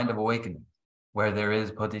bodhicitta, the mind of awakening. Where there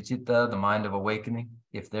is bodhicitta, the mind of awakening,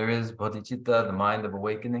 if there is bodhicitta, the mind of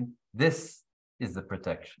awakening, this is the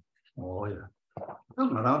protection. Oh, yeah.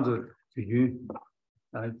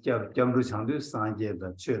 jamru changdu sanje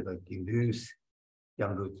da che da gindus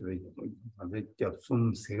jamru tve ade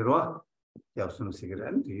japsum segro japsum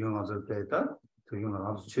segran de yong azo peta to yong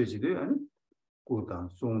azo che ji de ani ku dan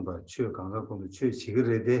song da che gang ga ko che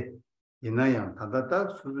sigre de inayang ta da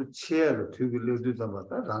su che lo tu ge le du da ba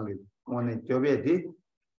da rang ge one jobe de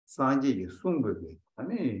sanje ge sung ge de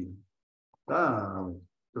ani da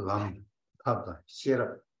lam ta da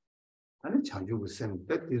shera 아니 장주고 쌤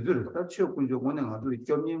때들을 다 치우군조 원행 아주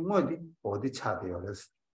점이 뭐디 어디 차대요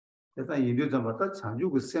그래서 일단 인도 전부터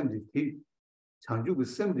장주고 쌤들이 장주고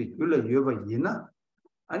쌤들이 글러 여바 이나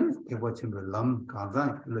아니 대보침을 람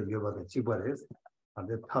강산 글러 여바다 집어래서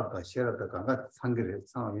안데 탑다 셔라다 강가 상거래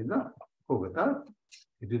상황이다 거기다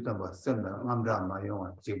인도 전부 쌤들 남자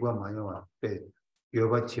마요와 집어 마요와 때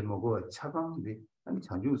여바 치모고 차방들이 아니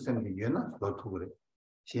장주고 쌤들이 연나 너도 그래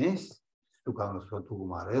신 수강을 소두고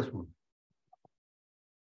말해서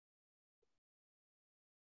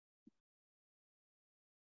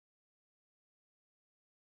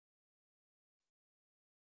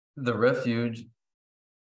The refuge,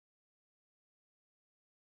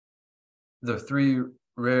 the three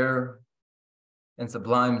rare and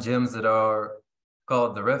sublime gems that are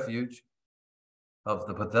called the refuge of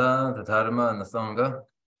the Buddha, the Dharma, and the Sangha.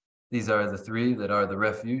 These are the three that are the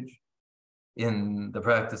refuge. In the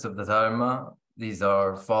practice of the Dharma, these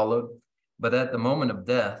are followed. But at the moment of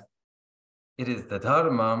death, it is the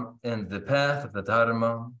Dharma and the path of the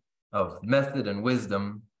Dharma of method and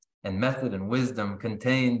wisdom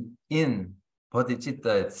contained in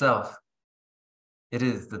bodhicitta itself. It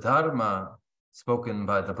is the Dharma spoken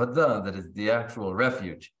by the Buddha that is the actual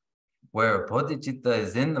refuge, where bodhicitta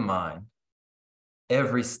is in the mind.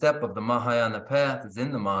 Every step of the Mahayana path is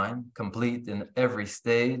in the mind, complete in every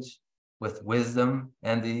stage, with wisdom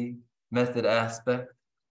and the method aspect,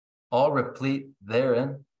 all replete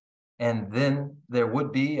therein. And then there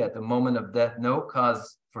would be, at the moment of death, no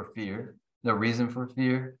cause for fear, no reason for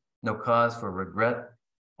fear, no cause for regret.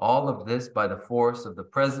 All of this by the force of the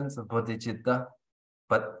presence of bodhicitta,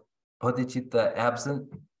 but bodhicitta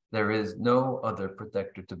absent, there is no other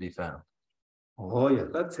protector to be found. Oh, yeah,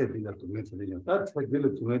 that's it. That's what you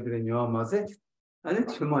to make in your maze. And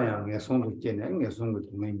it's my young, as long as you can, as long as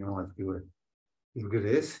you may know what you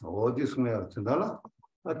Grace, all this way out to Dala,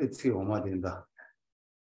 but it's your Madinda.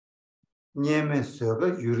 Nieme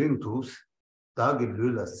Serga, urine tools, Dagi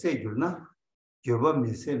Lula, Seguna, Juba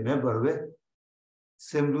Misse, Meberwe,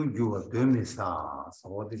 Semlu, you are Demisa. So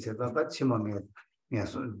what is it that Chimame,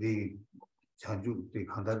 yes, the Chanju, the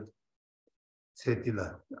Kandal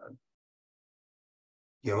Setila.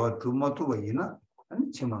 Yawa Tumatuina,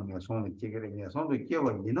 and Chimang is only taking us on the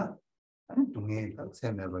Kiwayina, and to me that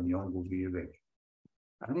same ever young will be away.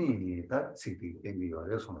 I mean, that city can be your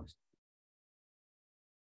resonance.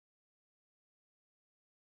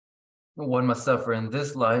 One must suffer in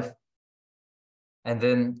this life, and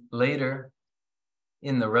then later,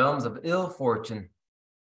 in the realms of ill fortune,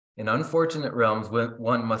 in unfortunate realms,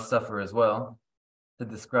 one must suffer as well. To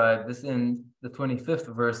describe this in the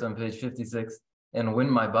 25th verse on page 56, and when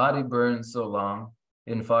my body burns so long,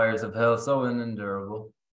 in fires of hell so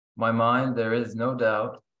unendurable, my mind, there is no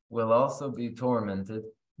doubt, will also be tormented,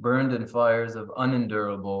 burned in fires of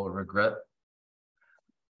unendurable regret.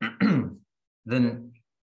 Then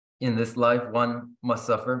in this life, one must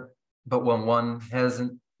suffer, but when one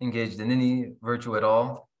hasn't engaged in any virtue at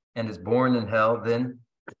all and is born in hell, then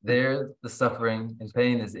there the suffering and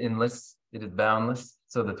pain is endless, it is boundless.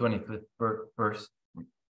 So the 25th verse.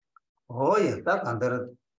 Oh, yeah, that under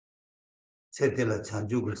Setila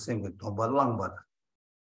Chanjugal sing with Tomba Langbata,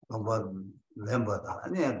 Tomba Lambata,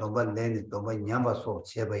 and Tomba Lane, Tomba Yamba so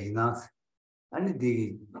Cheba Inas, and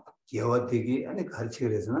the Kiawa Tigi, and the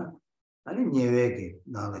Karchirisna, and Neveki,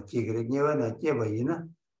 Nana Chigre, Neva, Cheba Ina,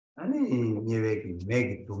 and Neveki, make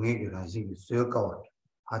it to make it, I think, circle,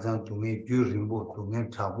 Hazan to make you remove, to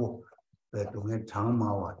make tabu, to make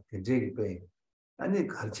Tangmawa, the Jig Bay, and the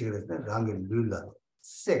Karchirisna, Rangin Lula,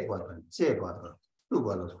 Sekwater, Chebata. Two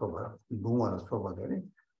was for Buma's for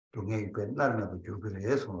to make it not enough to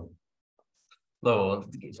get one. Lo,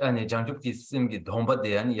 and Janjuki Simgi Domba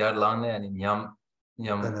de and Yarlane and Yam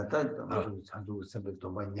And I thought to simply to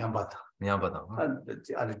my Yambata. Yambata.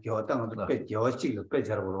 And your tongue of the pet, your chick, the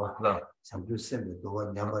petcher, some to send it to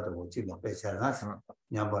one Yambata or chick of petcher,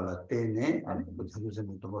 Yambala ten, and put to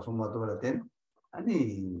Masuma ten, and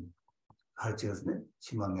he Harches,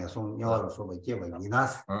 Chimangason, Yawas over Java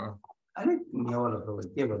Yinas. I think Yawas over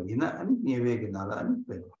Java Yina, and Neveganala, and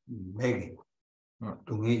Maggie.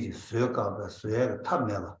 To me, circle the swear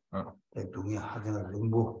tabnella, to me, having a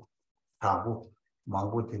lumbo, tabu,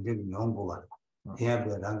 mango, and yongo. Here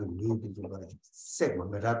the rank beauty to Seba,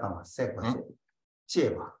 Meratama, Seba,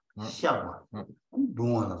 Cheva, Shama,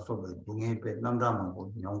 Duana, so the Dungape,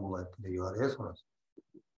 Namdama, yongo at the URS.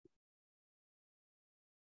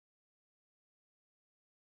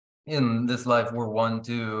 In this life, we're one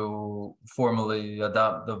to formally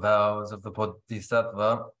adopt the vows of the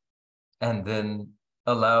Bodhisattva and then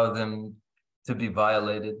allow them to be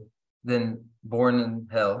violated, then born in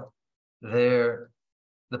hell. There,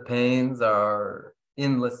 the pains are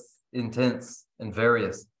endless, intense, and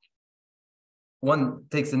various. One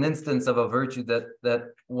takes an instance of a virtue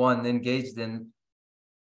that one engaged in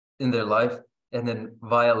their life and then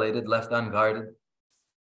violated, left unguarded.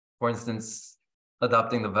 For instance,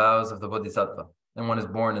 adopting the vows of the Bodhisattva, and one is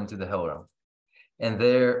born into the hell realm. And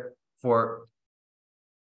therefore,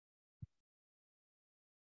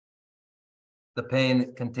 the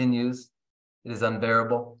pain continues, it is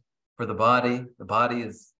unbearable. For the body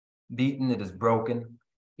is beaten, it is broken,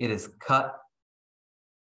 it is cut,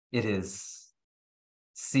 it is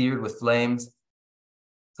seared with flames.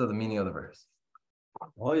 So the meaning of the verse.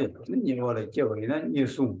 Oh, yeah, you want to give it, you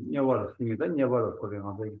soon, you want to then you want to put it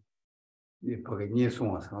on the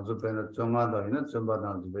Nisun, also been a Zomada in a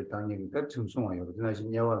Zombada, the Betani, that two song, the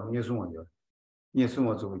National Nisun. Nisun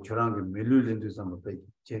was with Churang, Milu into some of the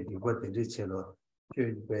Jetty, what the Richello,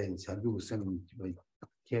 Jade Bay, Sadu, sending to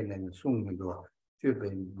Ken and Sung ago,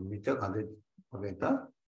 Jube, Mita,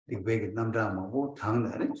 the big Namdama, what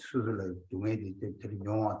tongue and it's to make it to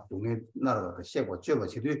make not a shape or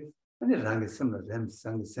cheva, she did, and it rang similar, then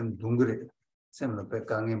sang the same Dungre, similar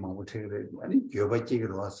Pekang, whatever, and it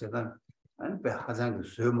Yoba was said. And Hazan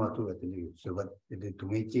Suma to it, so what did to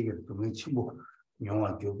make it to make Chibu, you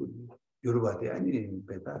want to Yoruba, the any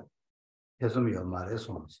better. Has some your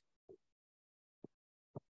maresons.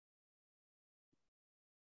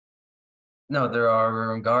 No, there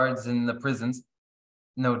are guards in the prisons.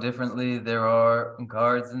 No differently, there are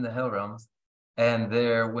guards in the hell realms. And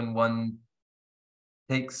there, when one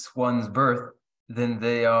takes one's birth, then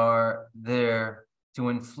they are there to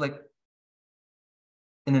inflict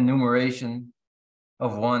an enumeration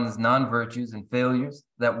of one's non-virtues and failures,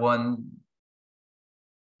 that one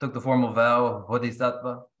took the formal vow of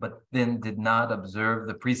Bodhisattva, but then did not observe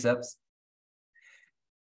the precepts,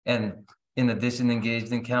 and in addition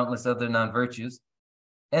engaged in countless other non-virtues.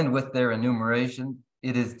 And with their enumeration,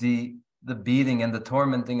 it is the beating and the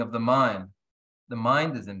tormenting of the mind. The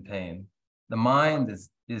mind is in pain. The mind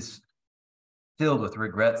is filled with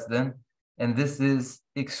regrets then, and this is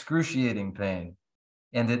excruciating pain,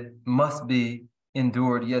 and it must be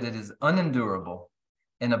endured, yet it is unendurable.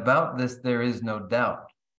 And about this, there is no doubt.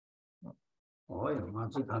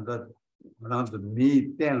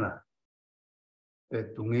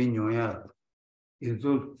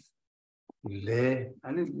 le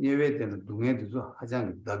ani yewe den dungen de zo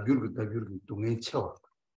hajang da gyur dungen chewa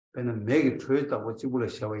pena meg troy ta wo chibula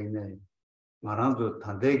shawa ine marang zo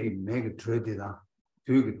thandegi meg troy de da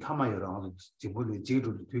tygi tama yora chibuli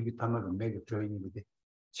jiru tygi tama meg troy ni de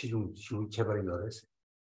chijung shu chebari yores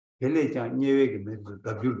hele ja yewe ge meg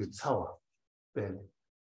da gyur chawa pen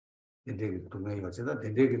de dungen yo cheda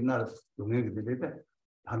de na dungen de de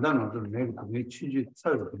단단한 좀 meg dungen chiji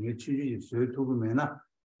chawa dungen chiji so to mena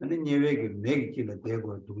근데 예외게 맥기를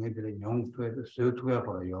대고 동해들의 용토에도 서투가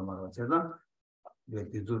벌어 요마로 제가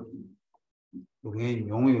이제도 동해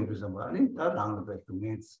용이 그래서 뭐 아니 다 당도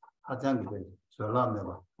동해 하장이 돼 설라면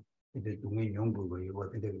봐 이제 동해 용부고 이거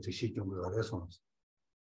되게 즉시 좀 그래서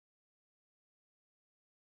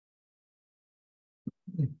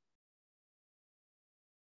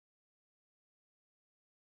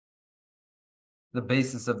The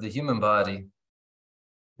basis of the human body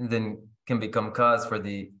then can become cause for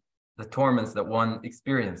the torments that one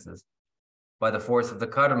experiences by the force of the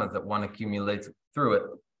karmas that one accumulates through it.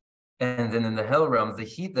 And then in the hell realms, the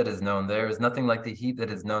heat that is known there is nothing like the heat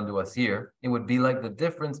that is known to us here. It would be like the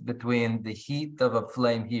difference between the heat of a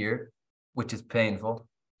flame here, which is painful,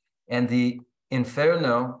 and the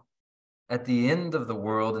inferno at the end of the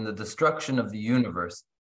world and the destruction of the universe.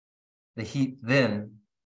 The heat then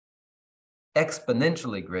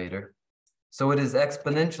exponentially greater. So it is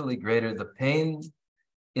exponentially greater, the pain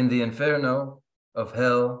in the inferno of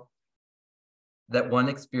hell that one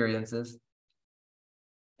experiences.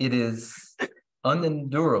 It is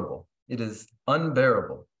unendurable. It is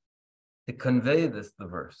unbearable to convey this, the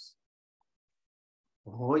verse.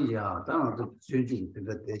 Oh yeah, that's changing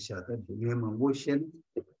the desha that the name motion.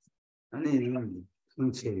 Ani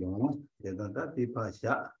unchelo, that the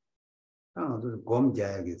pasha. The gom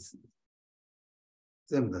jagis.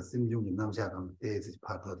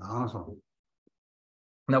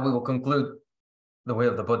 Now we will conclude the way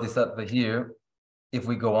of the Bodhisattva here. If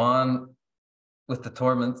we go on with the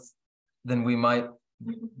torments, then we might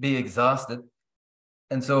be exhausted.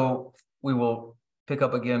 And so we will pick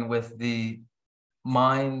up again with the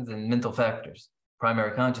minds and mental factors,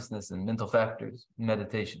 primary consciousness and mental factors,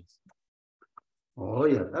 meditations. Oh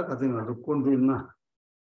yeah, that's the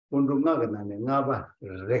Kundunga nane ngaba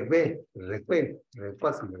rekbe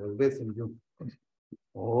simju.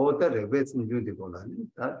 Oh, the rekbe simju di kolani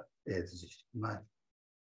that is my.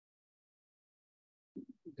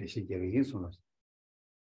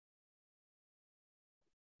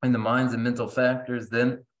 In the minds and mental factors,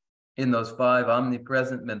 then in those 5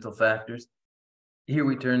 omnipresent mental factors, here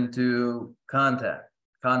we turn to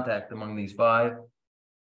contact among these 5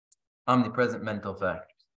 omnipresent mental factors.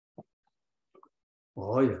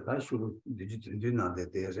 Oh, yeah, I should do not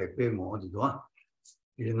that there's a big more to do.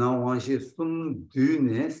 You know, once you soon do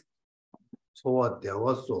this, so what there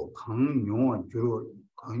was so come you and you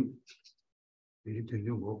need to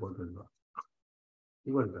do go for the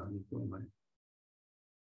you were done to my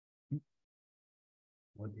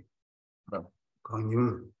what can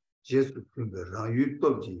you just to the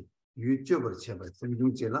YouTube YouTuber channel some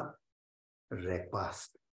you jela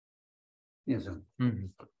repast. Yes,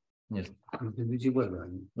 Yes. No,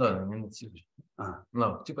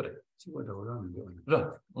 no, chipare. Right.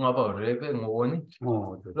 About rebe ngoni.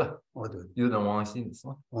 You don't want to see this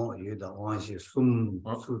one. Oh, you don't want to sum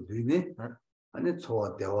to do it. And it's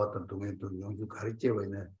what they want to do to you carry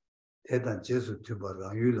when Ted Jesus to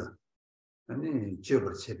Barayula. And then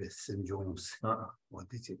Jibber Chebis St. Jones. What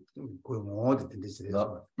is it going on in this?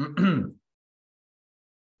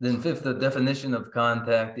 Then fifth, the definition of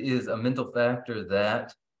contact is a mental factor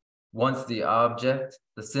that once the object,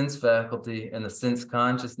 the sense faculty, and the sense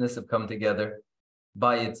consciousness have come together,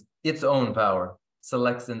 by its own power,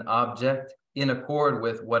 selects an object in accord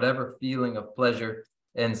with whatever feeling of pleasure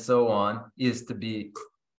and so on is to be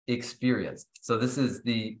experienced. So this is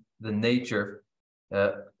the nature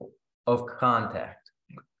of contact.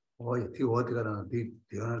 티 어디가 나디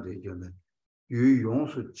대하는 region에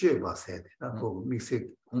유용수 쥐바 세대 나고 믹스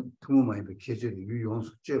투모마이 비케제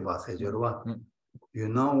유용수 쥐바 세저와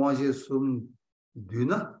유나 와지 숨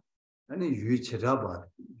dü나 아니 유체라바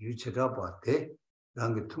대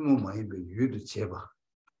랑게 투모마이 비 유도 제바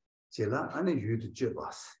제라 아니 유도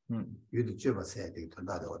쥐바스 유도 쥐바 세대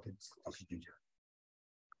단다데 어디 시주죠.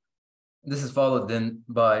 This is followed then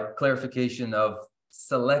by clarification of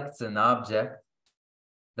selects an object,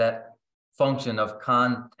 that function of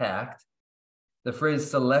contact. The phrase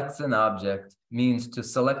selects an object means to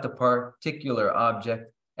select a particular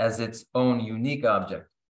object as its own unique object,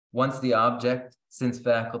 once the object, sense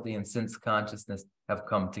faculty, and sense consciousness have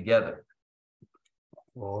come together.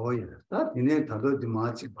 다 이내 다들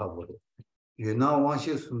마치 바보래.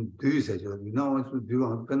 유나와시 숨 뒤세죠. 유나와시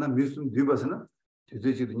뒤가 그나 미숨 뒤바서나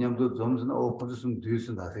저저지도 냠도 좀스나 오포스숨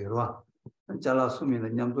뒤스 나세요와. 잘라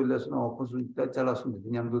숨이는 냠도 레스나 오포스 잘라 숨도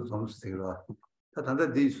냠도 좀스세요와. 다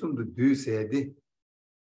단다 디 숨도 뒤세디.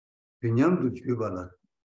 냠도 뒤바라.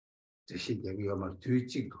 제시 얘기가 막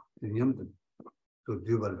뒤찍고 냠도 또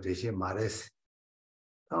뒤발 제시 말레스.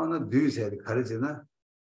 다는 뒤세디 가르치나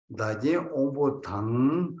다제 오보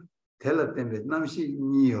당 텔레템에 남시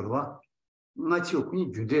니어와 마치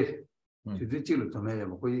오군이 주데 주데지를 tom해야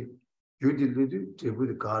뭐 거의 주딜도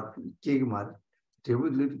제부드 가 계기 말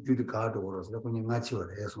제부드 주드 가도 오로서 그냥 같이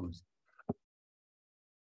와서 해서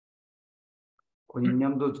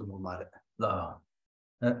그냥도 좀 말해.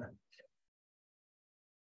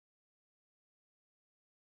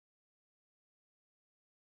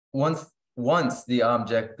 Once the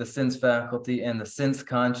object, the sense faculty, and the sense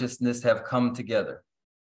consciousness have come together.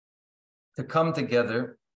 To come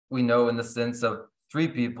together, we know in the sense of three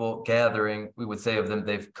people gathering, we would say of them,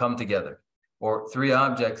 they've come together. Or three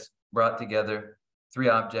objects brought together, three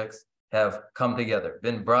objects have come together,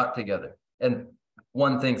 been brought together. And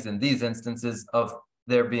one thinks in these instances of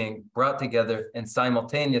their being brought together and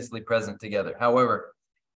simultaneously present together. However,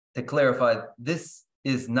 to clarify, this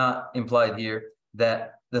is not implied here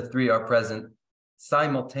that the three are present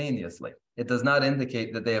simultaneously. It does not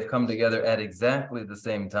indicate that they have come together at exactly the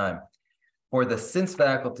same time. For the sense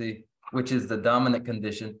faculty, which is the dominant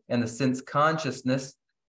condition, and the sense consciousness,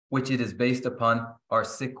 which it is based upon, are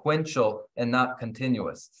sequential and not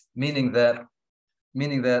continuous, meaning that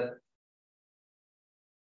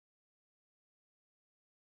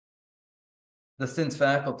the sense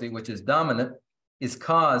faculty, which is dominant, is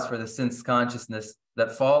cause for the sense consciousness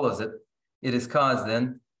that follows it. It is cause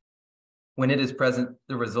then, when it is present,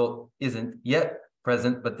 the result isn't yet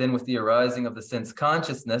present, but then with the arising of the sense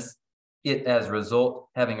consciousness, it as result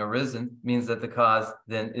having arisen means that the cause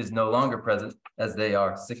then is no longer present as they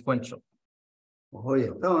are sequential.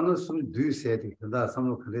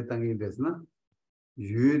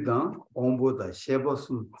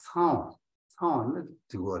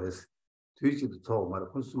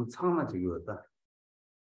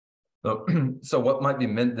 So what might be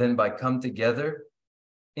meant then by come together?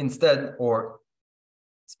 Instead, or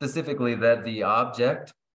specifically, that the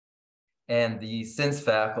object and the sense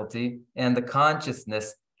faculty and the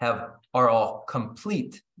consciousness are all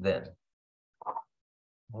complete then.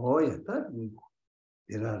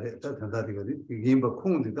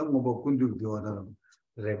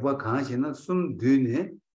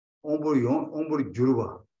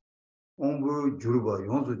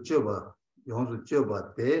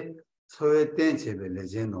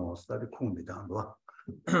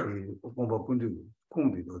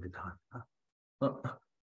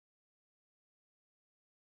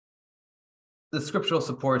 The scriptural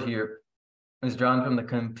support here is drawn from the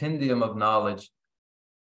Compendium of Knowledge,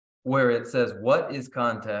 where it says, what is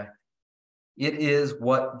contact? It is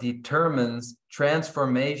what determines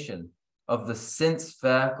transformation of the sense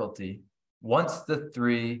faculty once the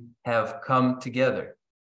three have come together.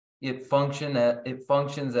 It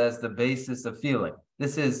functions as the basis of feeling.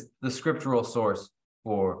 This is the scriptural source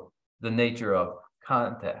for the nature of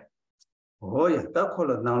contact.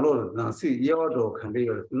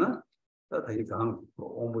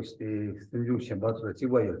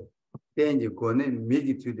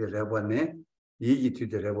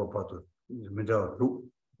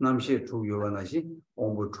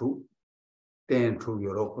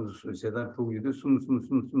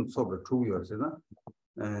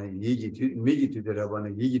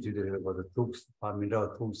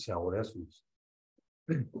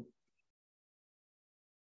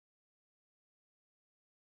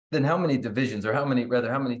 Then how many divisions, or how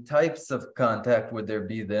many types of contact would there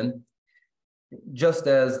be then? Just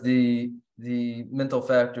as the mental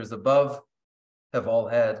factors above have all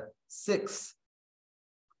had 6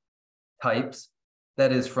 types,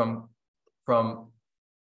 that is from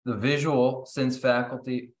the visual sense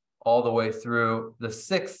faculty all the way through the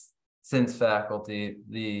sixth sense faculty,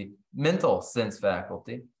 the mental sense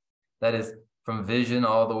faculty, that is from vision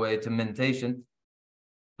all the way to mentation.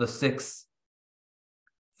 The six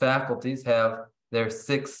faculties have their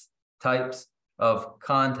six types of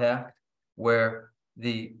contact, where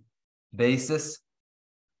the basis,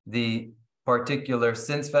 the particular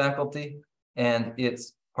sense faculty, and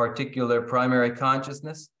its particular primary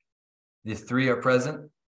consciousness, the three are present.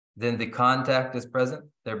 Then the contact is present.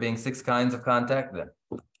 There being six kinds of contact then.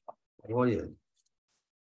 Oh, yeah.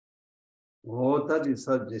 Oh, that is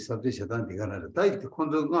subject Shaitan Tigana. That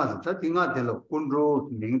Kundra, that thing out the Kundro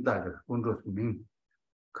Ming Tiger, Kundro Ming.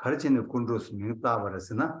 Karchin Kundros Ming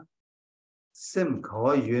Tavarasana. Sem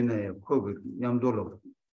Kawa Yune, Kogu Yamdolo,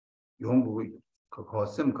 Yongu,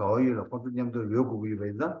 Sem Kawa Yula, Yamdo Yogu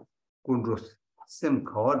Veda, Kundros, Sem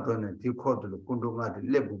Kawa Dron, Tikot, the Kundunga,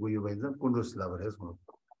 Lebu Veda, Kundros Lavares.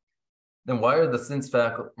 Then why are the sense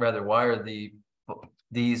faculty, rather, why are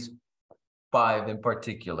these five in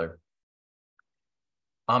particular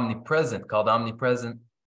omnipresent, called omnipresent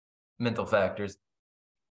mental factors?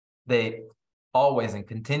 They always and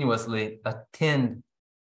continuously attend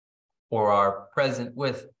or are present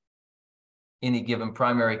with any given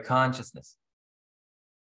primary consciousness.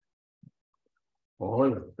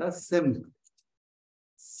 Oh, that's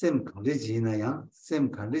same condition, same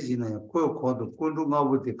condition, called Kundunga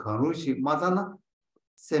with the Karushi Madana,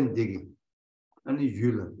 same digging. And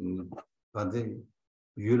Yula, but then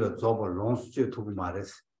Yula Zoba longs to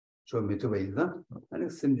Mares, show me to Veda,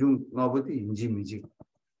 and same Jung Nobody in Jimmy.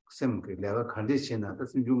 Same level condition,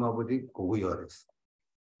 that's in Jung Nobody go yours.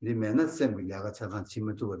 The men assembly Yaga Chagan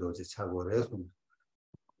Chimatu those Chago.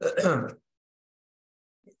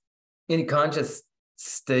 Any conscious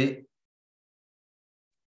state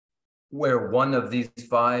where one of these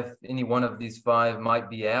five, any one of these five might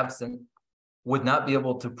be absent, would not be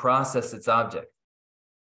able to process its object.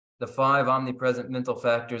 The five omnipresent mental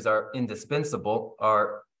factors are indispensable,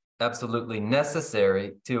 are absolutely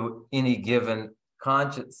necessary to any given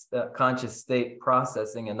conscious state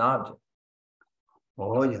processing an object.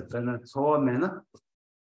 Oh, yeah, then it's all men.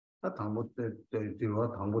 I talk about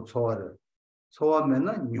so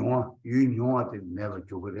men, you know, never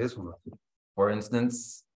do this one. For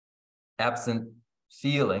instance, absent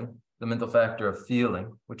feeling, the mental factor of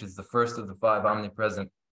feeling, which is the first of the five omnipresent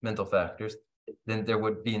mental factors, then there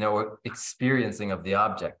would be no experiencing of the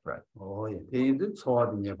object, right? Oh, yeah, they did so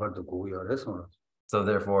never to go your restaurant. So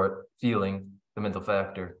therefore, feeling, the mental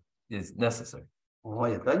factor, is necessary. Oh,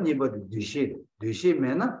 yeah, that never do she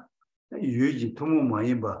mena, you tumu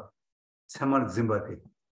maimba, Samar Zimbati.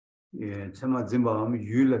 Yeah, Samar Zimba,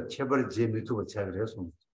 you like Cheber Jimmy to a child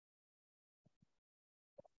restaurant.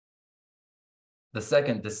 The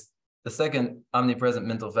second omnipresent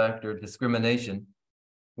mental factor, discrimination,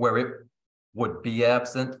 where it would be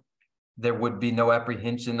absent, there would be no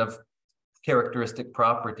apprehension of characteristic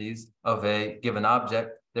properties of a given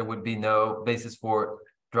object. There would be no basis for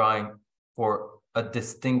drawing for a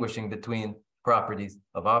distinguishing between properties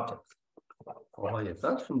of objects. Oh, yeah,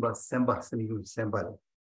 that's from Semba.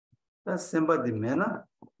 That's Semba the mena,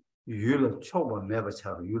 you look choba never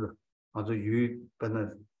child, you look. Also, you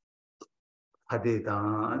been Hade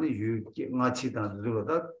down, and you get Machi down to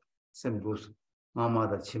that, Sembus, Mama,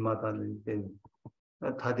 the Chimata,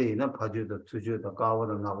 Tade, not Paju, the Tuju, the Gawa,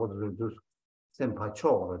 and Nago to do Sempa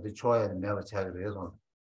Cho, the Choi, and never child.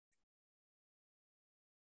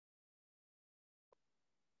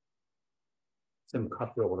 Some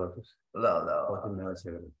copy of this. No.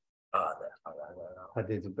 I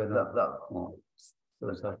did better. No.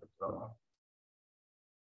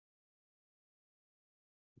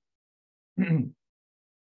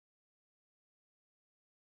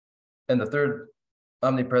 And the third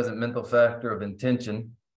omnipresent mental factor of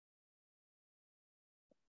intention,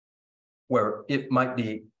 where it might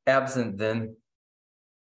be absent, then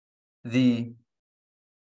the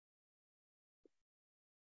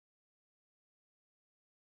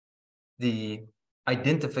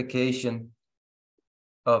identification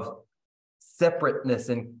of separateness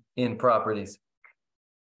in properties,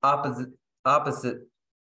 opposite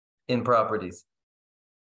in properties,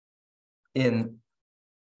 in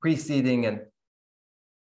preceding and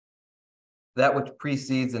that which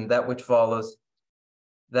precedes and that which follows,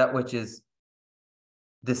 that which is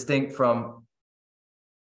distinct from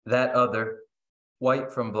that other,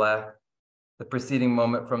 white from black, the preceding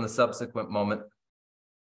moment from the subsequent moment.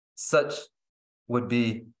 Such would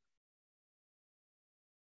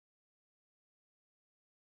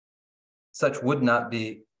not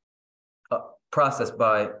be processed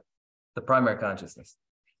by the primary consciousness.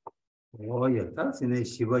 오야 다스네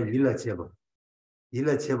시바 일라 제바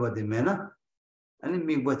디 메나 아니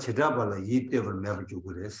미고 쳐다발라 이 때를 매버 주고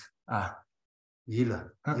그랬어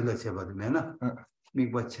일라 제바 디 메나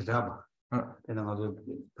미고 쳐다봐 내가 가서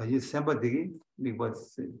다시 샘바되기 미고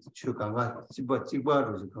추가가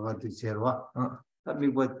집바로 가가 되셔와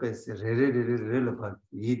미고 패스 레레레레레 봐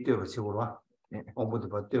이때 버셔와 엄부도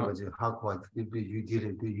봤대 가지 하고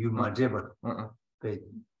유디레 유마제바 배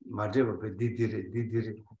마제바 배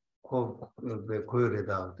디디레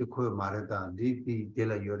코요레다 코요 말에다 디디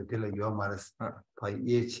델라 요 말스 바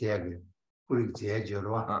예치하게 우리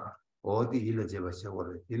제저와 어디 일을 제바셔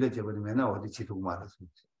일을 제바면 어디 지도 말았어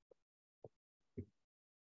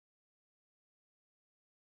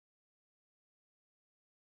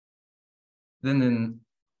Then in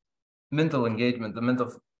mental engagement, the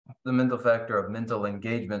mental factor of mental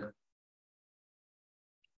engagement,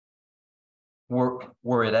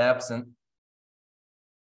 were it absent,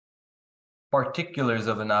 particulars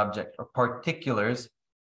of an object or particulars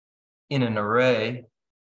in an array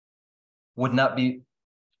would not be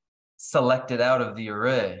selected out of the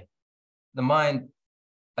array. The mind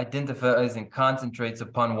identifies and concentrates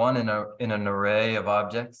upon one in an array of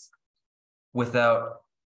objects without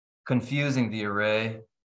confusing the array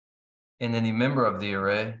in any member of the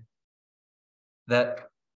array.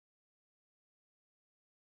 That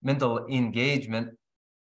mental engagement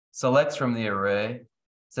selects from the array,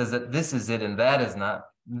 says that this is it and that is not,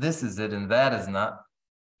 this is it and that is not.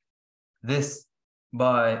 This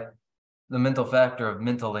by the mental factor of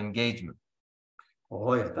mental engagement.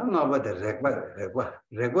 Oh, yeah, that's not what the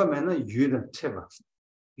regwa means you teba.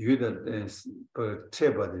 You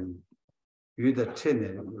teba, you the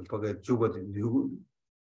ten, forget Juba,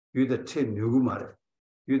 you the ten Nugumare.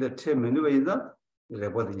 You the ten Menueza,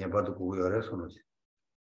 reporting about the Google.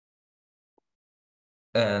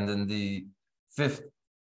 And in the fifth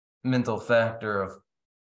mental factor of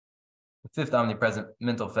the fifth omnipresent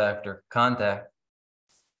mental factor, contact,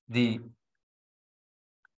 the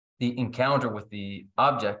encounter with the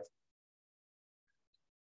object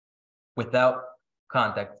without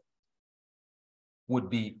contact would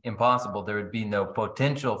be impossible. There would be no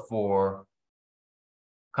potential for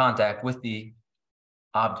contact with the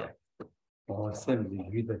object. Oh, same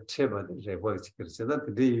you the teba the works that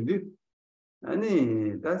the day you do. And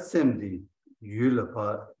that same you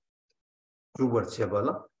love Juba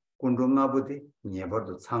Chebala, Kundunabudi, never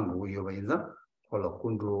the Sangu Yuva, or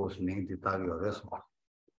Kundus named the Tagio.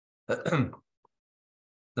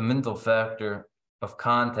 The mental factor of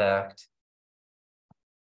contact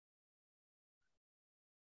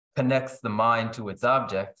connects the mind to its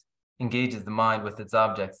object, engages the mind with its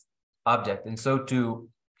object, and so too,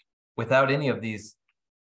 without any of these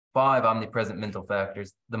five omnipresent mental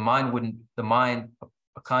factors, a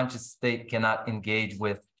conscious state cannot engage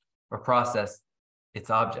with or process its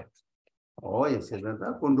object. Oh, yes,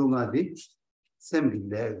 that Kundungadi, same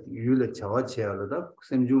there, you let Chawacha,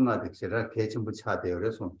 same Junga,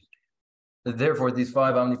 the Therefore, these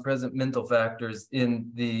five omnipresent mental factors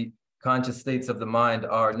in the conscious states of the mind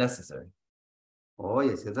are necessary. Oh,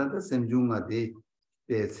 yes, that's the same Junga, the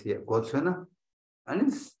Gotsana, and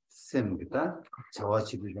it's same with that.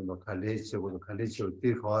 Chawachi, the college, the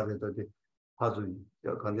hard,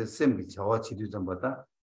 the same with Chawachi, the Bata.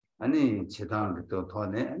 Ani Chetan to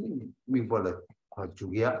Tone, and me bullet or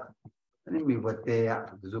Jugia, and me what they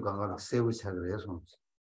are, the Zuganga say which have response.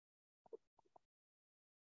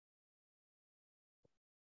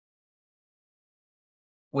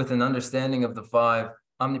 With an understanding of the five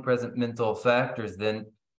omnipresent mental factors,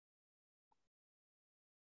 then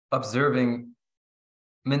observing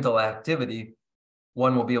mental activity,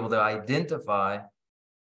 one will be able to identify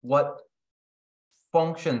what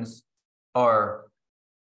functions are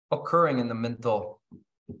occurring in the mental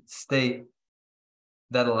state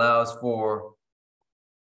that allows for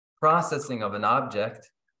processing of an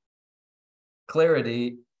object,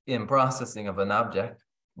 clarity in processing of an object.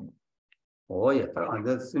 Oh, yeah,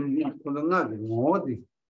 that's simply more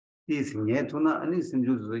is yet to not any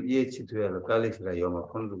single yet to a college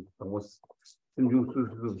Rayoma Kondu, almost single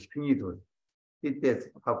to it is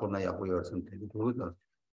Hapunaya or something.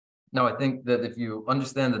 Now, I think that if you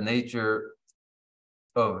understand the nature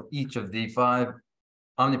of each of the five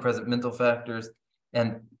omnipresent mental factors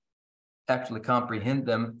and actually comprehend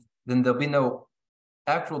them, then there'll be no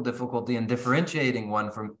actual difficulty in differentiating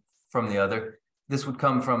one from the other. This would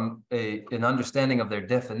come from an understanding of their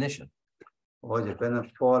definition. Oh, the pen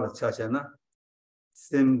fall Chachana,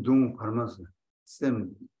 same doom Parmas,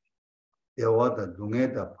 same the water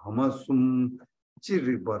Dungeta, Hamasum,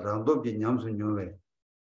 Chiri, but Rando Binyams in your way.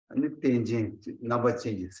 And it changing, number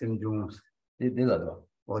changes, same dooms.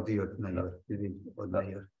 어디였나요?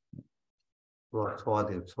 어디였나요? 뭐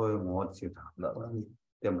소화돼 소용 어디다.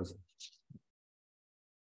 때문에.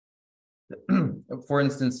 For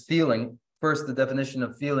instance, feeling. First, the definition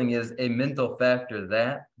of feeling is a mental factor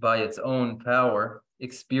that, by its own power,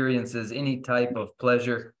 experiences any type of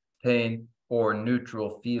pleasure, pain, or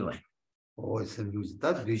neutral feeling.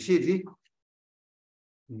 있습니다. 뒤시디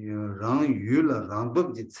랑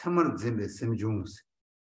랑법지 참을 zembe sem중스.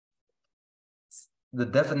 The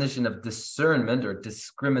definition of discernment or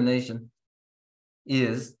discrimination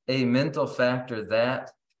is a mental factor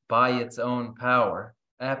that, by its own power,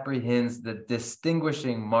 apprehends the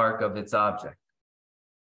distinguishing mark of its object.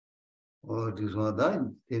 어디서다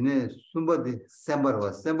얘네 숨바디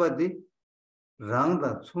셈바와 셈바디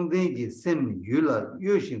랑다 총대기 셈 유라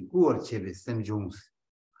요신 구어 제베 셈중스.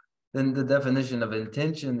 Then the definition of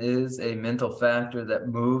intention is a mental factor that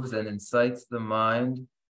moves and incites the mind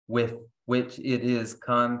with which it is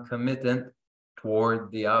concomitant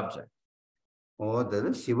toward the object.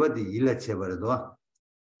 어디서 시바디 일라 제버도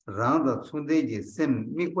랑다 총대기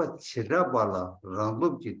셈 미과 치라발라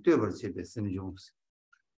랑법지 되버 제베 셈중스.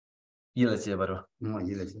 The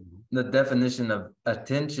definition of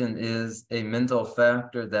attention is a mental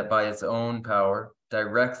factor that by its own power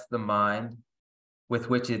directs the mind with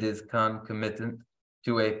which it is concomitant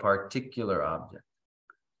to a particular object.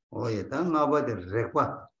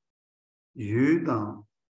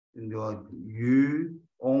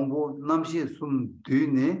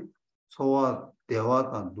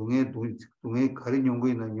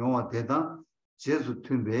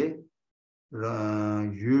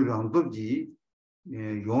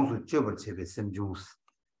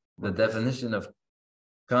 The definition of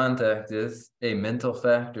contact is a mental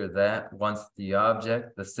factor that, once the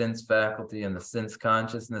object, the sense faculty, and the sense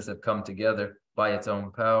consciousness have come together by its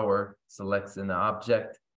own power, selects an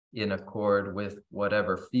object in accord with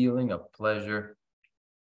whatever feeling of pleasure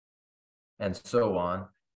and so on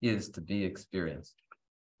is to be experienced.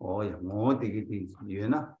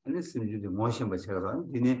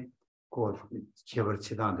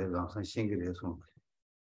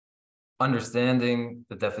 Understanding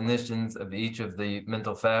the definitions of each of the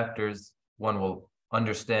mental factors, one will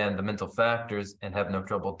understand the mental factors and have no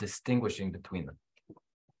trouble distinguishing between them.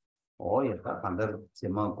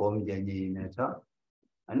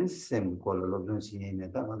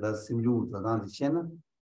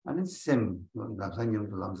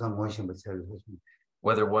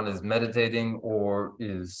 Whether one is meditating or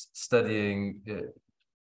is studying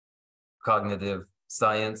cognitive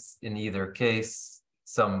science, in either case,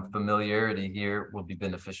 some familiarity here will be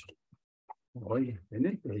beneficial.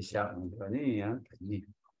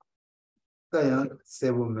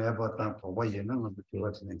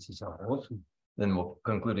 Then we'll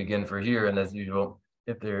conclude again for here, and as usual,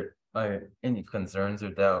 if there are any concerns or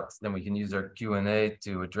doubts, then we can use our Q&A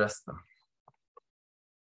to address them.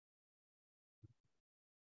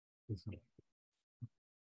 If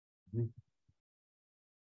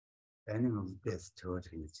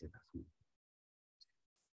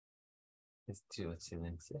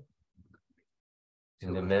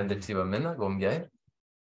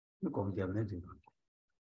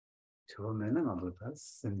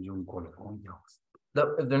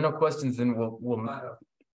there are no questions, then we'll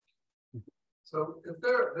So if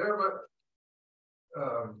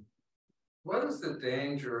what is the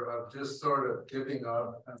danger of just sort of giving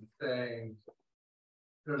up and saying,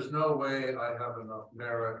 there's no way I have enough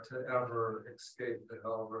merit to ever escape the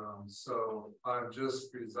hell realm, so I'm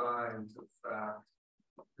just resigned to the fact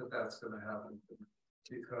that that's going to happen to me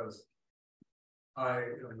because I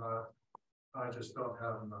just don't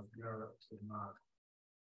have enough merit to not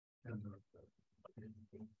end up there.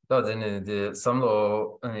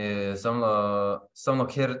 samlo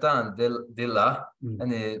khertan dilla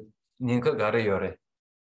ani ninka gare yore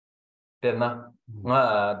tena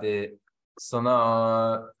nga de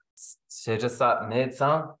sona sejasa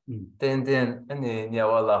netsa ten ani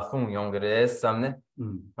nyawala khung yongre samne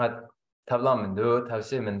ma tablamendo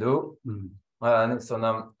tabshemendo ani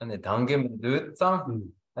sonam ani dangem tsang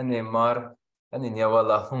ani mar ani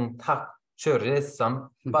nyawala khung tak chöresam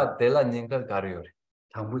ba dela ninka gare yore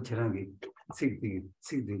당부처럼 칙디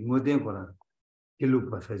모든 거는 길로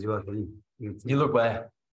봐서 좋아하더니 길로 봐.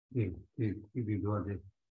 이거데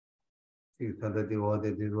칙 단다디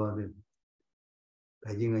와데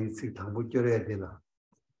다징은 칙 당부 껴야 되나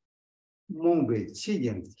몽베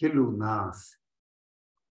치견 길로 나스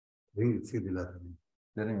링 칙디라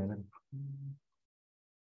되는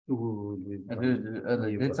누구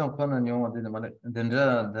대청 거는 영어들 말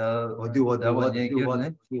된다 어디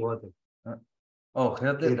어,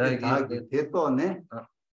 그래도 됐더네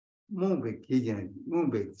몸베 기전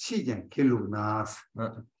몸베 치전 길루나스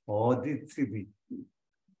어디 집이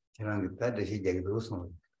지난 게 다시 얘기도 없어.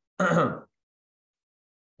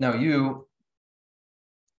 Now you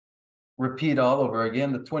repeat all over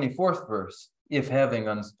again the 24th verse. If having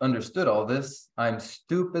understood all this, I'm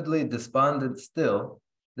stupidly despondent still,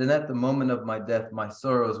 then at the moment of my death, my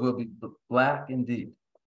sorrows will be black indeed.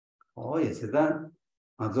 예, 세단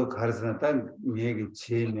아주 가르스나단 얘기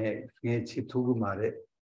체매 치 두고 말에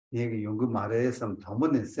얘기 연구 말에서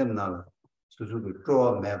더문에 셈나라 수수도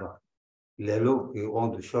또 매봐 레로 그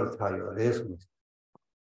온도 셔타요 레스.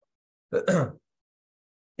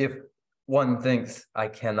 If one thinks I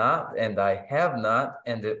cannot and I have not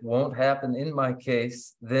and it won't happen in my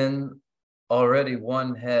case, then already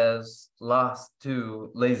one has lost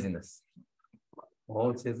to laziness.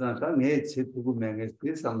 세상 땅에 치 두고 매게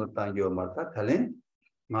그 상도다 요 말다 달린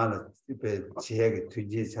말 집에 지혜게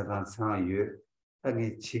뒤지 차단 상유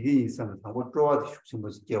땅에 지기 있으면 하고 또 숙심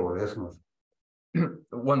못 깨워서.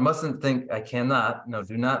 One mustn't think I cannot. No,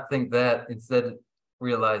 do not think that. Instead,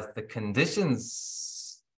 realize the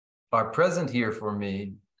conditions are present here for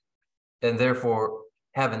me, and therefore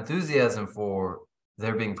have enthusiasm for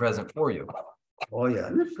their being present for you. 야,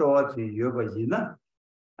 아니 좋아지 여봐지나?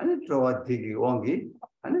 아니 좋아 되게 온기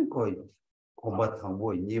아니 거의 공부하고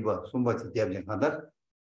뭐 이봐 손바지 잡는 하다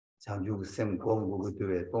장주 쌤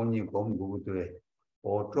공부도 해 돈이 공부도 해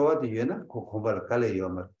좋아지 얘나 공부를 갈래요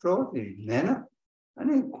뭐 좋아지 내나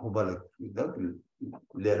아니 공부를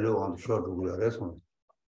레로 온 쇼도 그래서.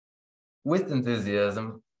 With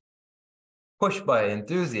enthusiasm, pushed by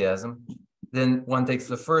enthusiasm, then one takes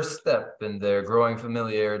the first step in their growing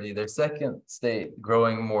familiarity, their second state,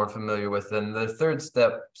 growing more familiar with them, the third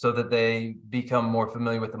step, so that they become more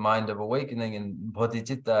familiar with the mind of awakening and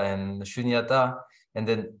bodhicitta and shunyata. And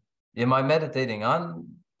then, am I meditating on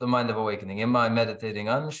the mind of awakening? Am I meditating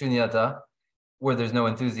on shunyata? Where there's no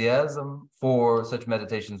enthusiasm for such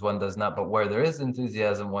meditations, one does not, but where there is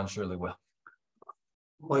enthusiasm, one surely will.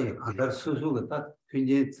 가다 수수가 딱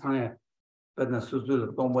굉장히 상해. 그러나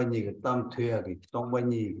수수를 동반이가 땀 퇴하기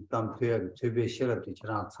동반이 땀 퇴하기 최배 시럽도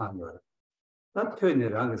지랑 참여. 딱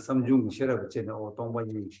퇴내랑 삼중 시럽 제는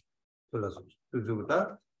동반이 들어서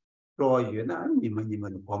수수가 로이나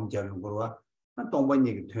이만 범자는 거와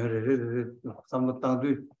동반이 퇴를 삼도 땅도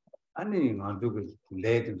아니 가지고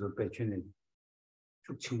레드도 배치는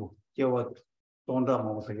축치고 깨워 동다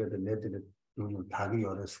먹어서 레드를 눈을 닭이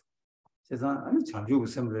열었어. 세상 아니 자주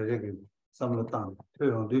셈을 삼도 땅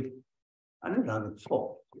퇴용도 아니 나는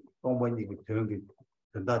소 동반이 되게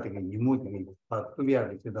된다 되게 이모들이 다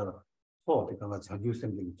급이하게 되다가 소 되가 자주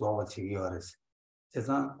셈들이 좋아 지기 알았어.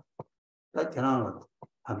 세상 다 지나는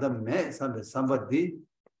한단 매 산데 삼바디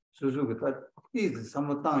수수가 다 이즈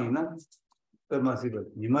삼도 땅이나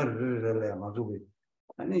그마시도 니마르를 가지고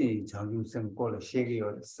아니 자주 셈 꼴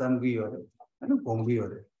시기요 삼기요 아니 공기요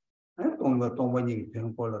아니 동반이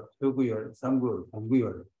되는 꼴 되고요 삼고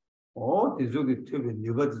공기요 대족이 되게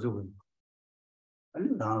뉴바드족은 아니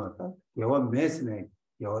나왔다. 여와 메스네.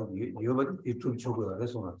 여와 유튜브 쪽으로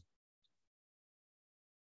해서.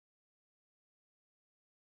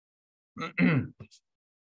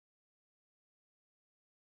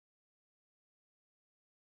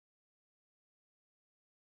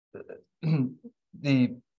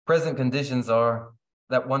 The present conditions are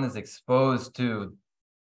that one is exposed to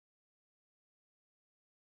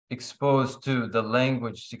the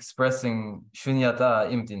language expressing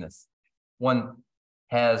shunyata, emptiness. One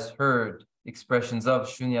has heard expressions of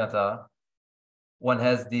shunyata. One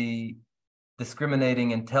has the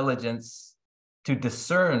discriminating intelligence to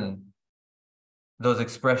discern those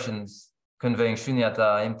expressions conveying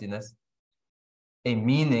shunyata, emptiness. A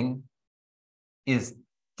meaning is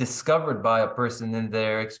discovered by a person in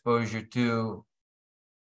their exposure to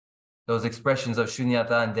those expressions of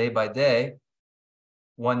shunyata, and day by day,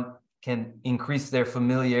 one can increase their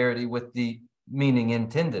familiarity with the meaning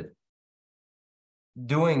intended.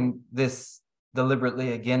 Doing this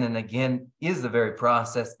deliberately again and again is the very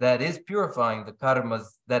process that is purifying the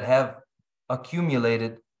karmas that have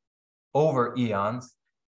accumulated over eons.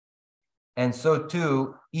 And so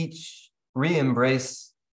too, each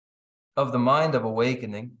re-embrace of the mind of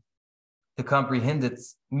awakening to comprehend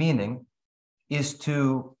its meaning is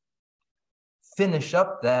to finish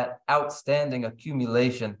up that outstanding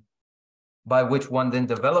accumulation by which one then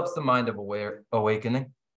develops the mind of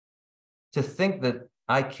awakening. To think that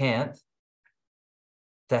I can't,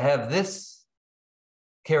 to have this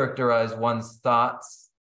characterize one's thoughts,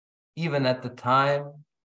 even at the time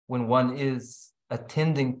when one is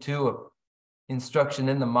attending to an instruction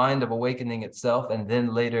in the mind of awakening itself, and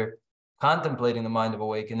then later contemplating the mind of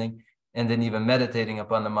awakening, and then even meditating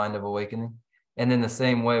upon the mind of awakening. And in the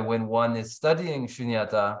same way, when one is studying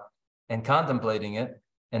shunyata and contemplating it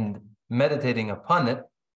and meditating upon it,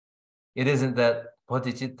 it isn't that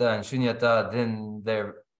bodhicitta and shunyata, then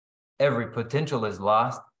every potential is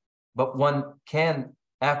lost, but one can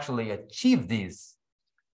actually achieve these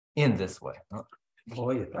in this way.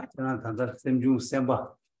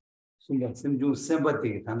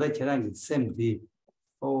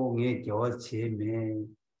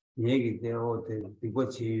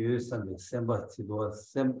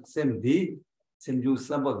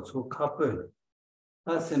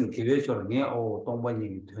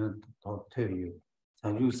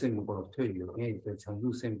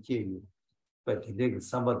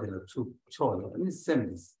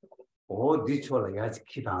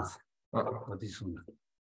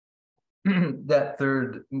 That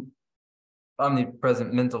third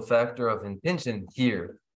omnipresent mental factor of intention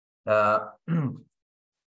here, that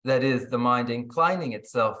is the mind inclining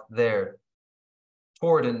itself there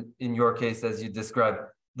toward, in your case, as you described,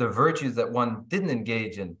 the virtues that one didn't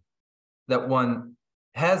engage in, that one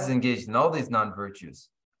has engaged in all these non-virtues.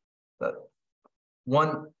 That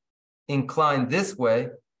one inclined this way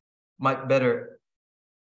might better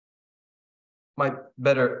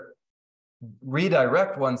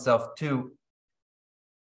redirect oneself to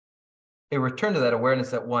a return to that awareness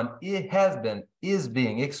that one is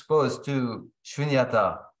being exposed to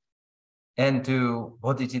shunyata and to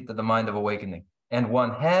bodhicitta, the mind of awakening. And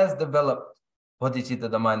one has developed bodhicitta,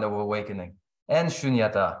 the mind of awakening, and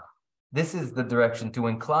shunyata. This is the direction to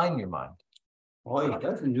incline your mind.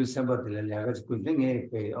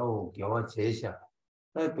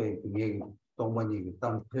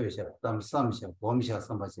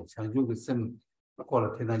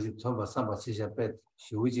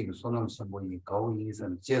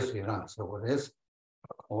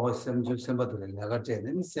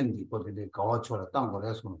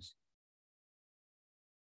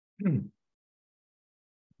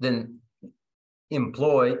 Then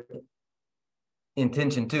employ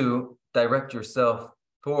intention to direct yourself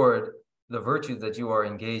toward the virtues that you are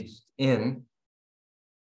engaged in.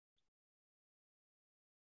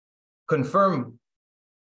 Confirm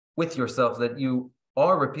with yourself that you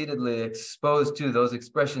are repeatedly exposed to those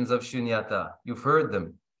expressions of shunyata. You've heard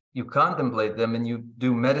them, you contemplate them, and you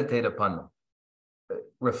do meditate upon them.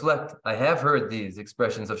 Reflect, I have heard these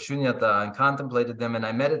expressions of shunyata and contemplated them, and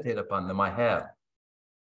I meditate upon them. I have.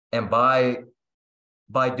 And by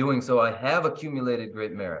doing so, I have accumulated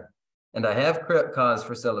great merit, and I have cause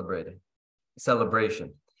for celebration.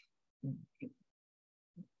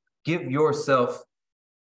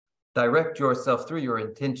 Direct yourself through your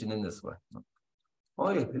intention in this way.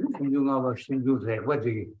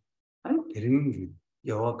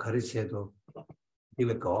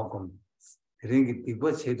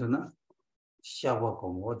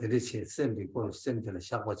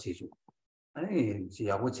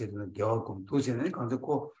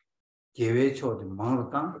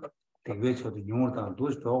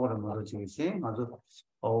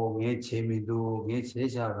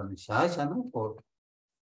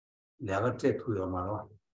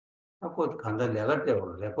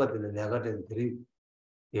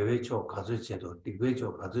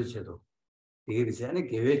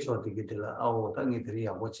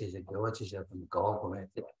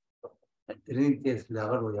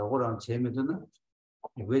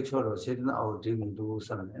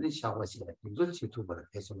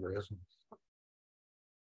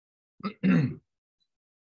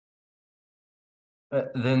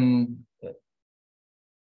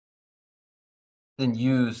 Then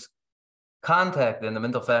use contact, then the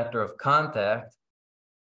mental factor of contact,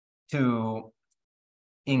 to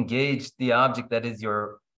engage the object that is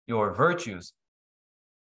your virtues.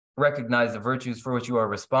 Recognize the virtues for which you are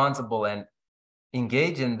responsible and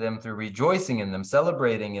engage in them through rejoicing in them,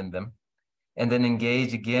 celebrating in them, and then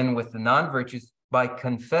engage again with the non-virtues by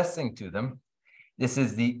confessing to them. This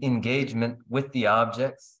is the engagement with the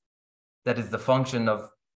objects. That is the function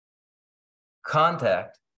of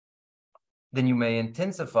contact. Then you may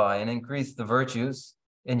intensify and increase the virtues,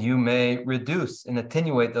 and you may reduce and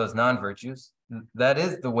attenuate those non-virtues. That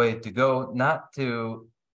is the way to go, not to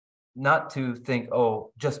think,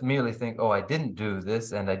 just merely think, I didn't do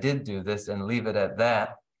this and I did do this and leave it at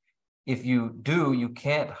that. If you do, you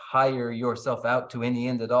can't hire yourself out to any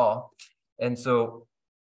end at all. And so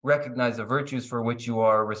recognize the virtues for which you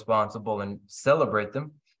are responsible and celebrate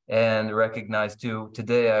them, and recognize too,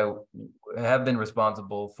 today I have been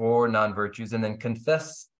responsible for non-virtues, and then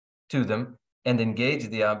confess to them and engage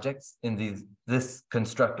the objects in this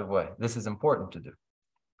constructive way. This is important to do.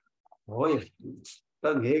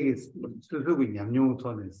 딱 얘기 수수기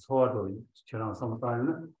양용톤의 소화도 저랑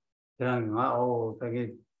성과는 그냥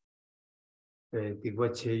되게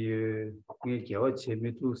이거 제일 이게 개와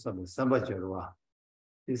재미도 삼바저와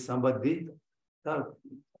이 삼바디 다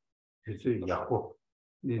그래서 야고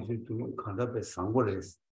이제도 간다베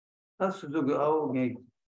상고레스 다 수수기 게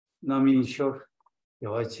남이 쇼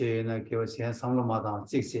개와 제나 개와 제 상로마다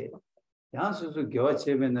직세 양 수수 개와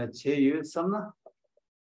제면은 제일 삼나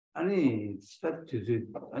아니 스타트즈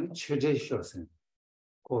아니 최대 쇼스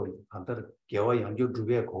그 간다 개와 양조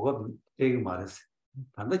두개 그거 되게 말했어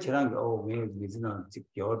간다 저랑 왜 미즈나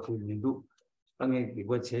직 개와 두님도 땅에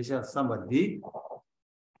이거 제시한 삼바디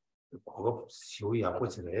그거 쉬우야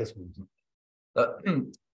고치래서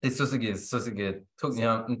It's so good. Took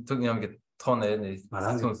me get tonne.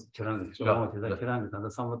 말하는 저랑 대다 저랑 간다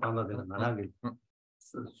삼바 땅다 되는 말하는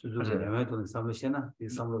수주가 내면도 삼으시나 이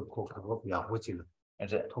삼을 그거 야고치를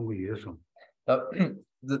통구 예수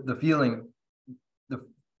the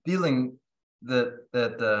feeling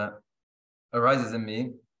that arises in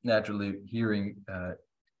me naturally hearing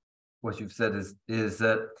what you've said is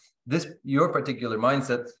that this your particular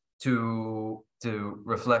mindset to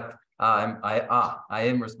reflect I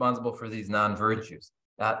am responsible for these non-virtues,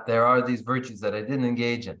 that there are these virtues that I didn't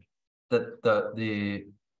engage in, that the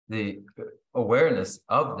awareness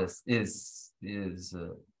of this is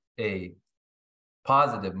a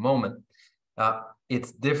positive moment.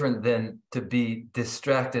 It's different than to be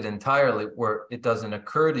distracted entirely, where it doesn't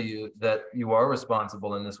occur to you that you are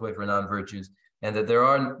responsible in this way for non-virtues and that there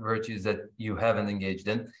are virtues that you haven't engaged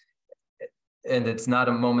in. And it's not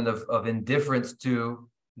a moment of indifference to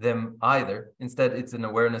them either. Instead, it's an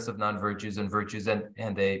awareness of non-virtues and virtues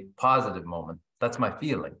and a positive moment. That's my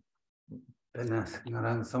feeling.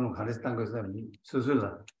 나랑 성 가르쳤던 것은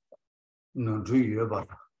수술라 논주의 봐.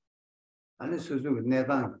 아니 수술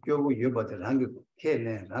내가 교구 여버들 한국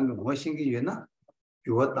해내 한국 뭐신기 유나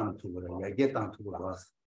교와 땅 두고 야게 땅 두고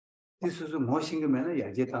왔어. 이 수술 뭐신기면은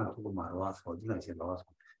야게 땅 두고 말 왔어. 어디나지 나왔어.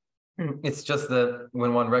 It's just that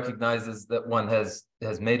when one recognizes that one has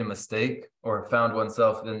made a mistake or found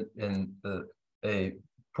oneself in a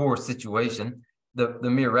poor situation, the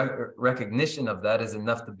mere recognition of that is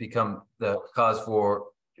enough to become the cause for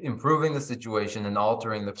improving the situation and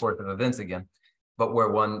altering the course of events again. But where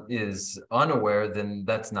one is unaware, then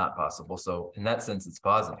that's not possible. So in that sense, it's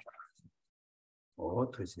positive.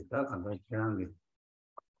 도시다 간다 그냥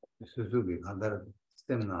수수비 간다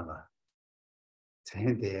스템나가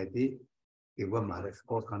제대야디 이거 말해서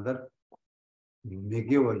꼭 간다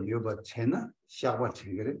미개와 유바 채나 샤바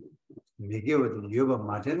챙겨래 미개와 유바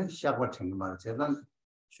맞에는 샤바 챙겨 말 제단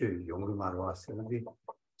주 용으로 말 왔는데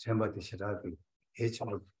전부 시라기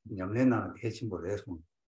해치고 냠내나 해치고 해서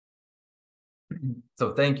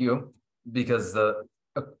So thank you, because the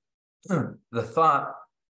thought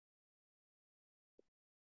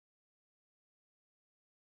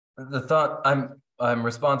I'm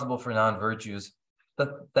responsible for non-virtues,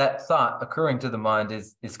 that thought occurring to the mind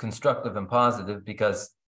is constructive and positive,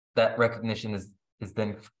 because that recognition is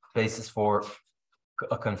then basis for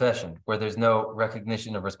a confession. Where there's no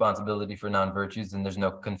recognition of responsibility for non-virtues, and there's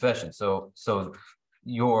no confession. So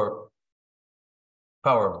your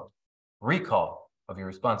power of recall of your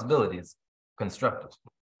responsibility is constructive.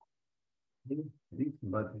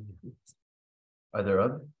 Are there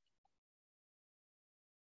others?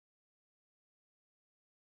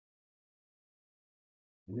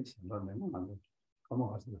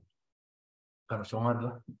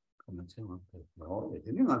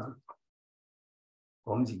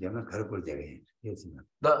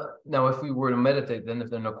 Now, if we were to meditate, then if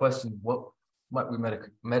there are no questions, what might we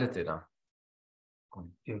meditate on?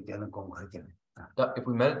 If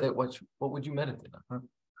we meditate, what would you meditate on?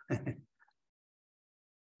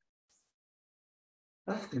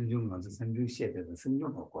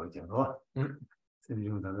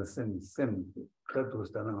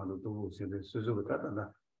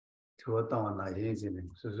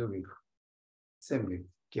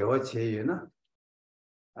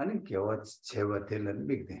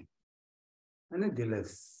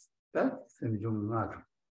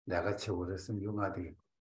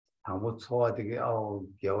 아무 소화되게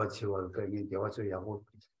개화치고 그게 개화치 야고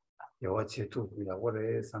개화치 투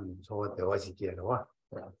야고래 상 소화 대화시키러 와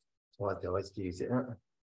소화 대화시키 이제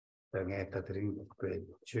등에 터뜨린 그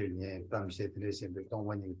주인의 담시에 들으신 그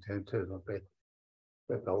동원이 된퇴로 배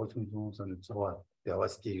가고 중중선 소화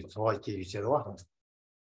대화시키 소화시키 이제 와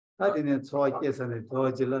아디는 소화께서는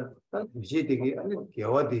도질러 딱 유지되게 아니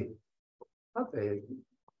개화디 앞에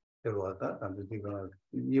들어왔다 담들이가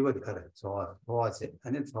이거 가래 소화지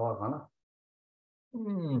아니 소화가나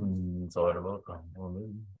소화를 먹을까?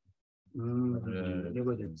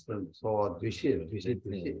 이거 저 뒤시.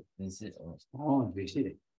 뒤시.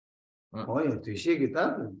 뒤시기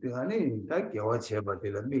다 아니 다 겨와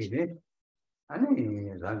제바들 미네.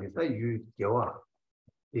 아니 라기다 유 겨와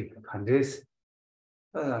이 간데스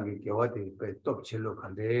아니 겨와들 또 칠로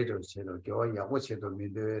간데로 칠로 겨와 야고 칠도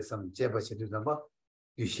미데 섬 제바치도 잡아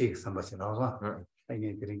뒤시 섬바치 나와.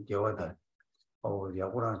 아니 그린 겨와다.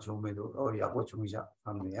 야구랑 중매도 야구 중자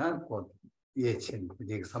하면 곧 예친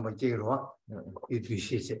이게 삼번 제로 이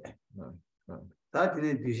뒤시제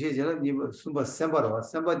다들 뒤시제는 이 숨바 셈바로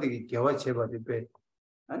셈바되게 개와 제바데 배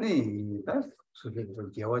아니 다 수게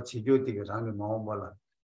개와 지조되게 하는 마음 발라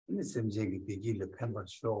이 셈제기 되기를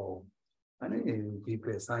펜버쇼 아니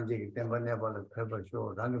디페 산제기 때문에 발라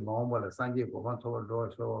펜버쇼 라는 마음 발라 산제 고만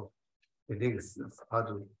토로쇼 되게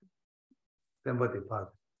아주 셈바데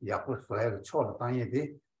파 야구 소야를 초로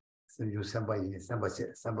당해지 선주 선바이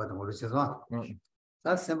선바체 선바도 모르셔서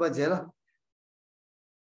다 선바제라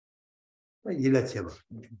일라체바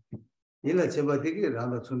일라체바 되게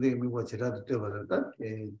라는 순대 미고 지라도 되버다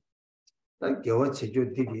다 겨와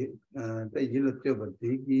체조 되게 다 일라 되버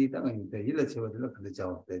되게 당연히 일라체바들 근데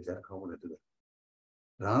자고 되자 하고 그래도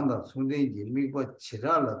라는 순대 미고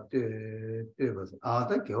지라라 되버서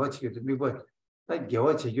다 겨와 체조 미고 다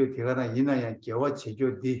겨와 체조 되가나 이나야 겨와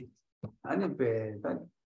체조 디 아니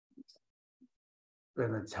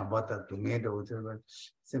배는 잡았다 동해도 저거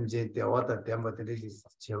심지에 대화다 대마들이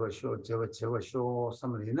제가 쇼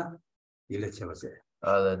삼리나 일에 제가세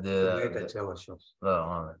동해다 제가 쇼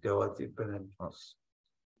대화지 배는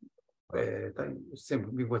배다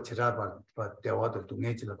심 미고 지라바 대화도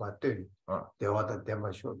동해지를 봤더니 대화다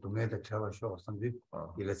대마쇼 동해다 제가 쇼 삼리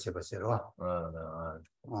일에 제가세로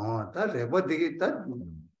다 레버디기 다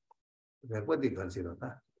레버디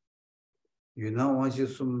간지로다 유나 와시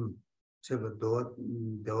숨 제가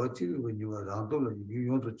너 지금 이거 라도를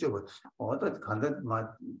유용도 줘 어디 간다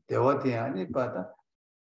마 대화대 아니 바다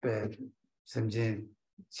배 심지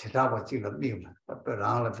치다가 지금 미만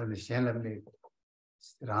라라는 신람이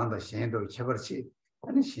라다 신도 쳐버지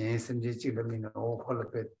아니 신 심지 지금 미는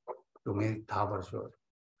홀로페 동에 다 버셔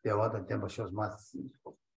대화도 대버셔 마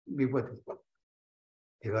미버디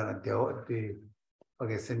대화는 대화대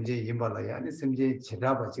오케이 심지 임발라야 아니 심지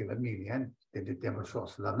치다가 지금 미면 대버셔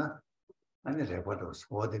슬라나 아니 레버도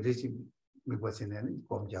어디지 미고시는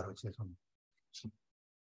공자로 죄송.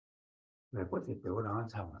 레버도 되오랑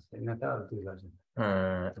참았어. 내가 어디가지.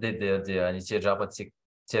 네 아니 제자바직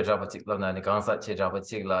라나니 강사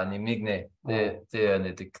제자바직 라니 미그네 네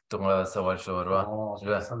아니 동아 사와쇼로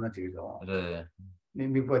선나지도. 네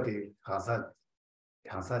미고디 강사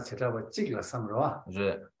제자바직 라 삼로와.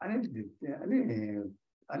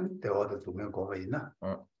 아니 대화도 두면 거가 있나?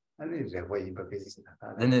 아니 레버 이바베지나.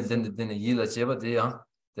 네 일라 제바데야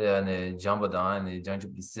네 아니 잠바다 아니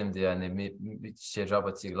장주 비심데 아니 미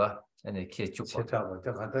제자바직라 아니 케축 제자바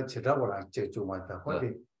제가 제자바랑 제주마다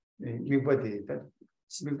거기 미버디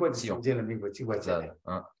심제는 미버 지과제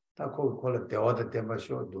다 콜 대화도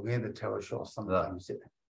대마쇼 동해도 태워쇼 삼삼시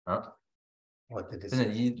어떻게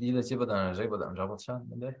근데 일라 제바다 제바다 잡았차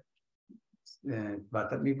근데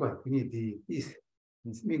맞다 미버 그니디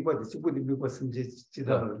미국의 지구도 미국 심지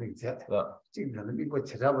지도를 맹자. 지금은 미국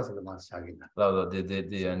찾아봐서 마찬가지다. 라도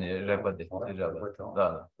데 아니 레버데 라도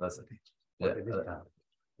라서.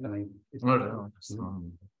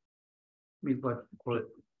 미국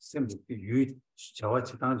그 심지 유 저와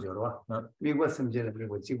지당저로 미국 심지를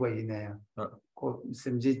그리고 지구 이내야. 그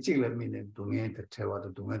심지 찍을 미는 동해의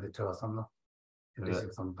대화도 동해의 대화 삼로. 그래서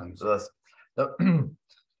상당히.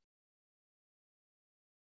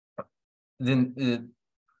 Then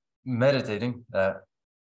meditating,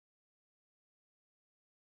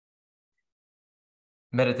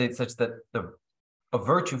 meditate such that a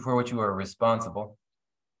virtue for which you are responsible,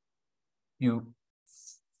 you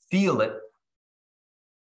feel it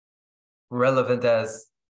relevant as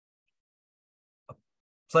a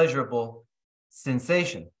pleasurable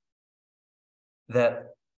sensation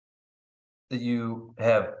that you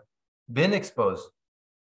have been exposed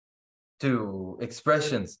to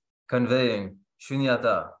expressions conveying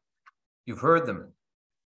shunyata. You've heard them.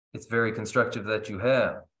 It's very constructive that you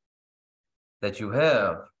have,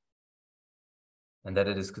 and that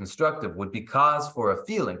it is constructive would be cause for a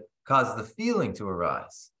feeling, cause the feeling to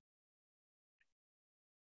arise.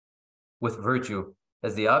 With virtue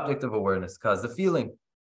as the object of awareness, cause the feeling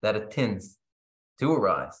that it tends to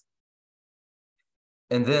arise.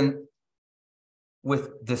 And then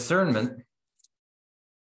with discernment,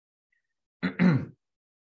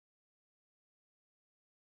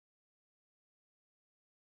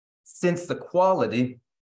 since the quality,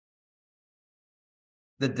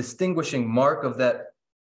 the distinguishing mark of that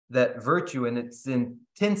that virtue in its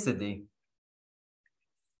intensity,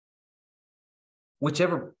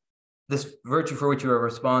 whichever this virtue for which you are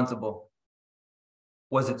responsible,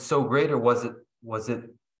 was it so great or was it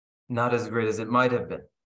not as great as it might have been?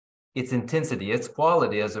 Its intensity, its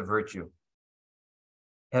quality as a virtue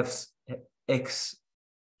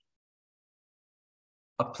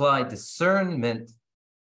apply discernment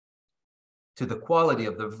to the quality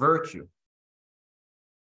of the virtue.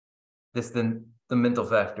 This then the mental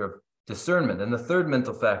factor of discernment. And the third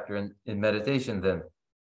mental factor in meditation then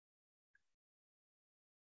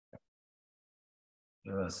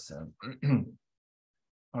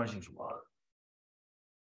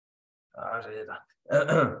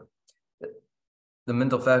the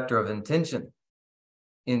mental factor of intention.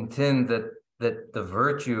 Intend that the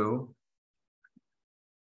virtue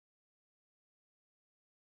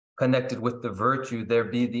connected with the virtue, there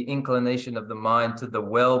be the inclination of the mind to the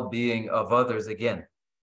well-being of others again.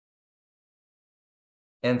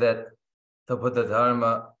 And that the Buddha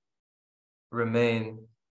Dharma remain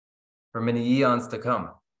for many eons to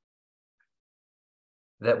come.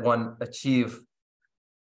 That one achieve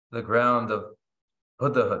the ground of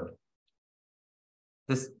Buddhahood.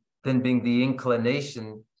 This then being the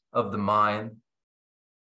inclination of the mind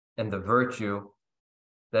and the virtue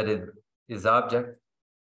that it is object.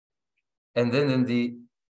 And then in the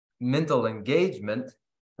mental engagement,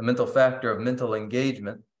 the mental factor of mental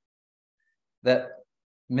engagement, that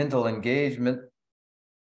mental engagement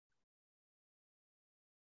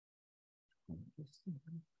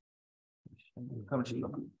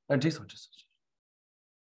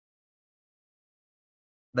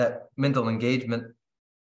that mental engagement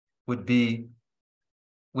would be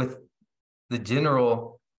with the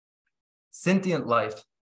general sentient life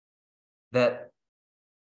that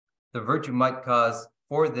the virtue might cause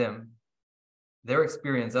for them, their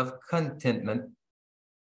experience of contentment,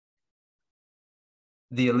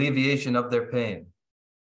 the alleviation of their pain,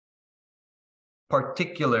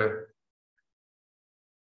 particulars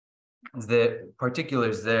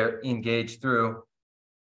there engaged through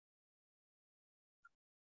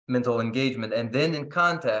mental engagement, and then in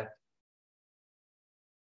contact,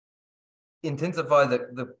 intensify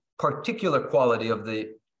the particular quality of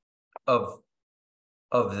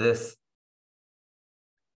this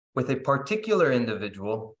with a particular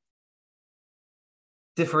individual,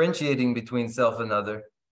 differentiating between self and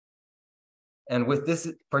other, and with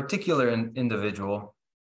this particular individual,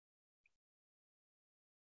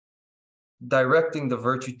 directing the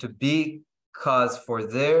virtue to be cause for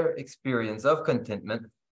their experience of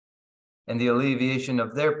contentment and the alleviation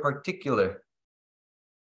of their particular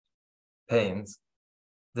pains,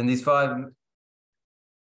 then these 5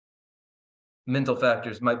 mental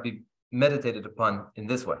factors might be meditated upon in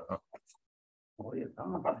this way.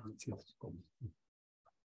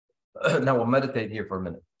 Now we'll meditate here for a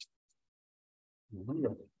minute.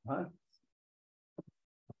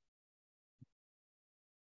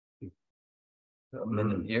 A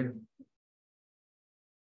minute here.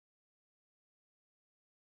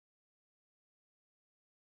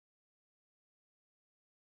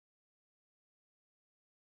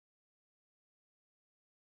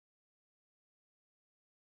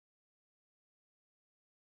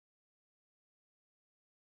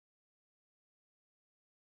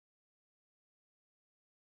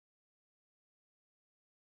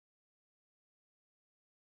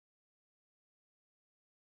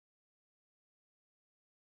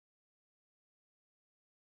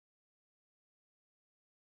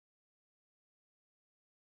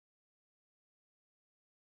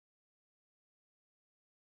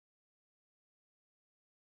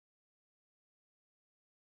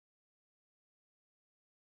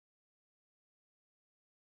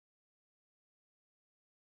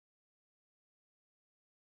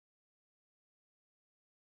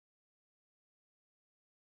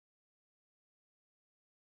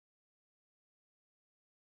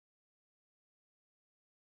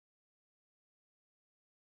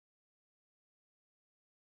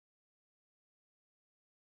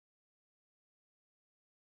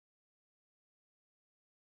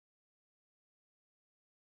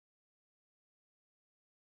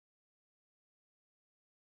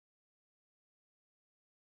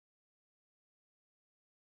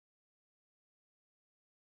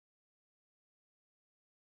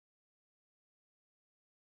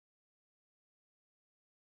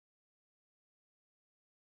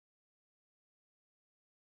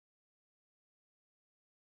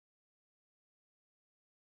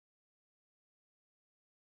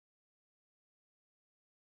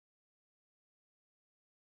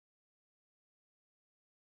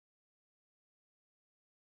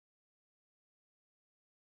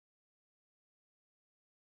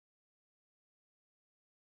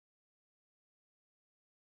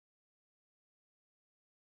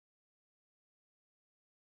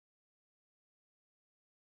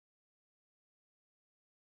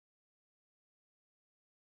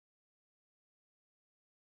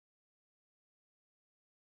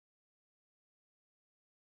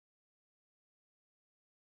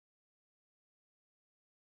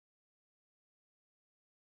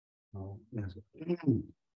 Yes.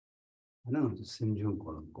 I know the Simjun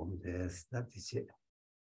Kolum, that is it.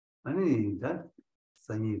 I mean, that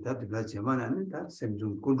Sani, that the Gajaman, and that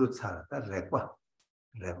Simjun Kudutsa, that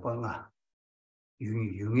Repanga.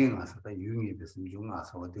 Yunging as the Yungi, the Simjung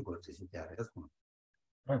as what they go to see there.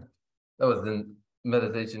 That was the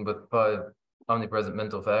meditation with 5 omnipresent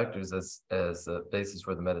mental factors as a basis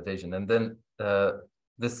for the meditation. And then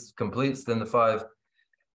this completes then the 5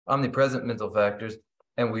 omnipresent mental factors.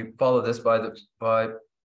 And we follow this by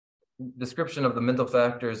description of the mental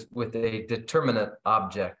factors with a determinate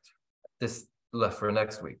object. This left for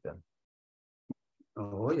next week then.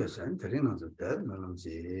 Oh, yes, I'm telling you that.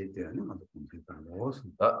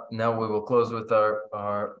 Now we will close with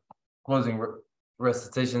our closing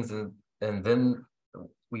recitations and then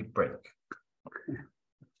we break.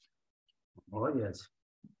 Oh, yes.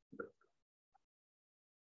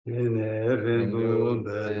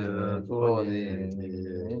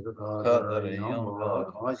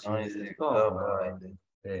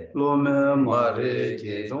 Lome mare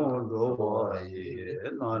ke don do ye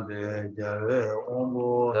lande jave ombo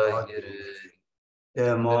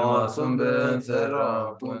ema Sumbe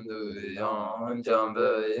sera kundu yang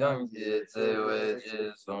jambe yang ji zewe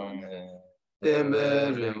ji song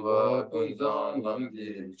tembe rimba kunzang lam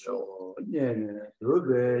ji cho yen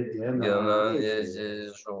rube yen yana ye ji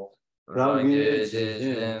sho rangi ji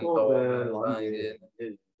jin jin to be to langi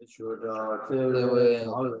shuda zewe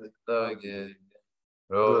zewe da ge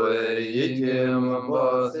rowe yige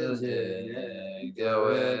mamba se je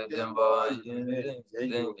gewe demba yin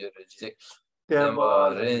yin yin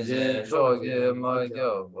Temba rinjin shoge ma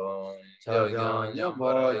gyabon, gyagyan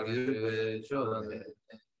nyambara gyube chodane.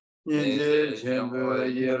 Ninje chenpo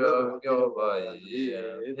yira gyoba yi,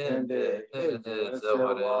 pende pende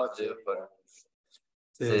zawara jepar.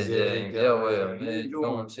 Seje gyawe me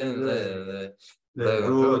jong chen le,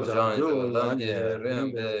 legru janju langye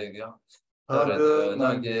rinpe gya. Tardu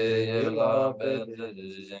nangye yela pete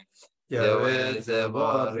jing, gyawe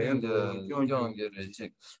zeba rindu gyongyere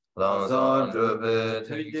chik. Langzang zhebe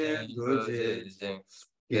tengen zhe jing,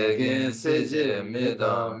 gegin seje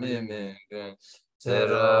mida miming gung,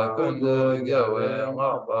 sera kundu gyawe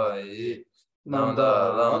ngapa yi,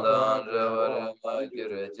 namda langdang zhevare ma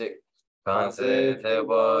gire jik, kanse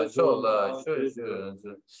teba shola shu shu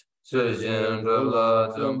zi, shu jin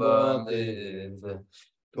rula zumba di zi,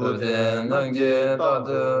 tuden nangye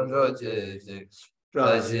dadu roche jik,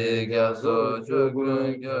 rashi gyatso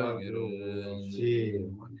chugun gyagir.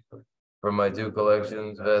 From my 2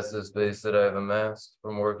 collections, vast the space that I have amassed,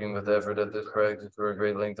 from working with effort at this practice for a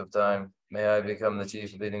great length of time, may I become the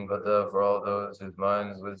chief leading Buddha for all those whose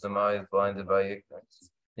minds, wisdom, eyes blinded by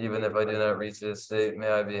ignorance. Even if I do not reach this state, may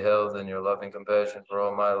I be held in your loving compassion for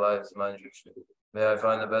all my life's manjushri. May I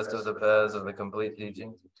find the best of the paths of the complete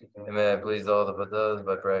teaching, and may I please all the Buddhas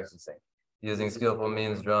by practicing, using skillful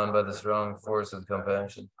means drawn by the strong force of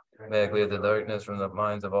compassion. May I clear the darkness from the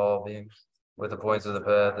minds of all beings, with the points of the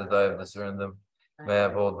path as I have discerned them. May I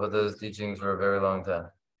uphold Buddha's teachings for a very long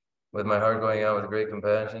time. With my heart going out with great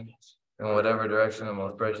compassion, in whatever direction the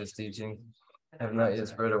most precious teachings have not yet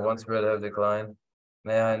spread or once spread have declined,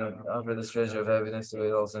 may I offer this treasure of happiness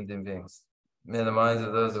to all sentient beings. May the minds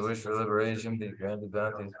of those who wish for liberation be granted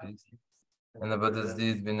bounteous peace, and the Buddha's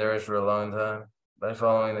deeds be nourished for a long time, by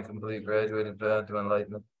following the complete graduated path to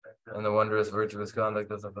enlightenment, and the wondrous virtuous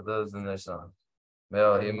conduct of the Buddhas and their sons. May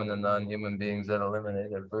all human and non-human beings that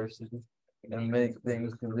eliminate adversity and make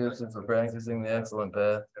things conducive for practicing the excellent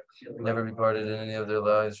path never be parted in any of their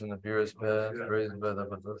lives from the purest path praised by the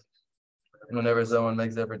Buddhas. And whenever someone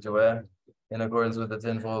makes effort to act in accordance with the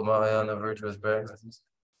 10-fold Mahayana virtuous practices,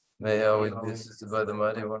 may he always be assisted by the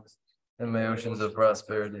mighty ones, and may oceans of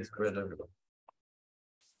prosperity spread everywhere.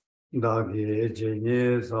 Dagi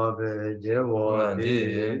jini sabe jewa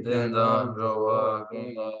di Dendam rowa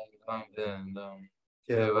kunda kangdendam.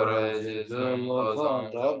 Kevare jizum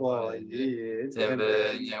lozang jaba yi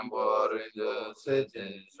tembe nyambo rindu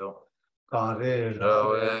sete jo. kare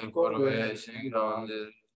Rawe kurwe shingrande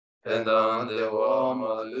pendam dewa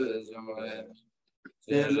malu jumre.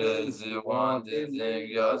 Shinre ziwan de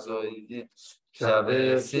zengya soyi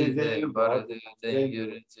shabe side barde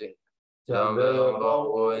tengirite. Jambe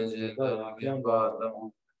bawo enje gamba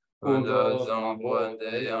dam. Kunda zangbo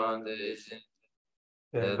de yande shin.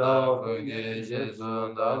 Eda kungi jesu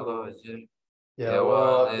daloji,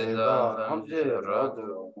 yewa deda tamji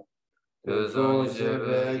radu, kuzung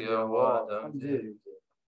jebe yewa tamji,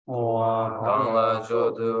 kangla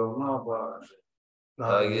chodu ngaba,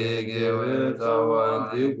 lagi gewe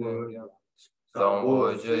tawan digun,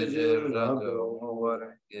 sangbo jeje radu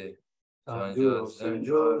ngwarge, sanju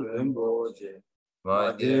senjo rimboje,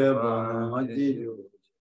 Madheva Madhiju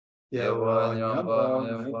Yewa Nyamba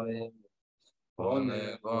Mefaye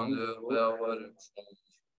Kone Kondu Belwarim.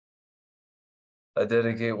 I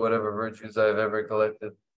dedicate whatever virtues I have ever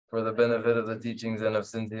collected for the benefit of the teachings and of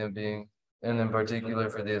sentient beings, and in particular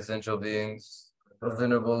for the essential beings of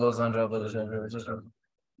Venerable Losandra Bodhisattva.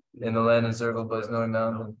 In the land encircled by snowy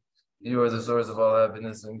mountain, you are the source of all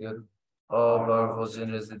happiness and good. All powerful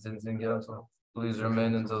Shinra Sittins in council, please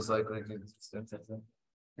remain until cyclic existence.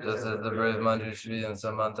 Just as the brave Manjushri and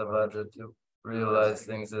Samantabhadra too realize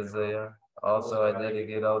things as they are. Also, I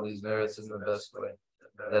dedicate all these merits in the best way,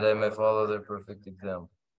 that I may follow their perfect example.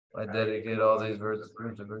 I dedicate all these virtues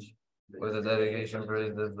with a dedication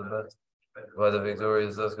praised as the best by the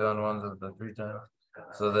victorious Askan ones of the three times,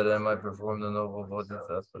 so that I might perform the noble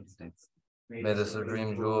Bodhisattva deeds. May the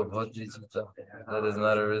supreme jewel of Bodhisattva that has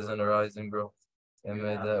not arisen arise and grow, and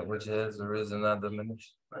may that which has arisen not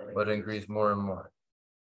diminish, but increase more and more.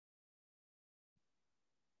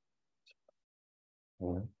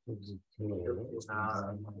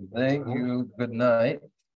 Thank you. Good night.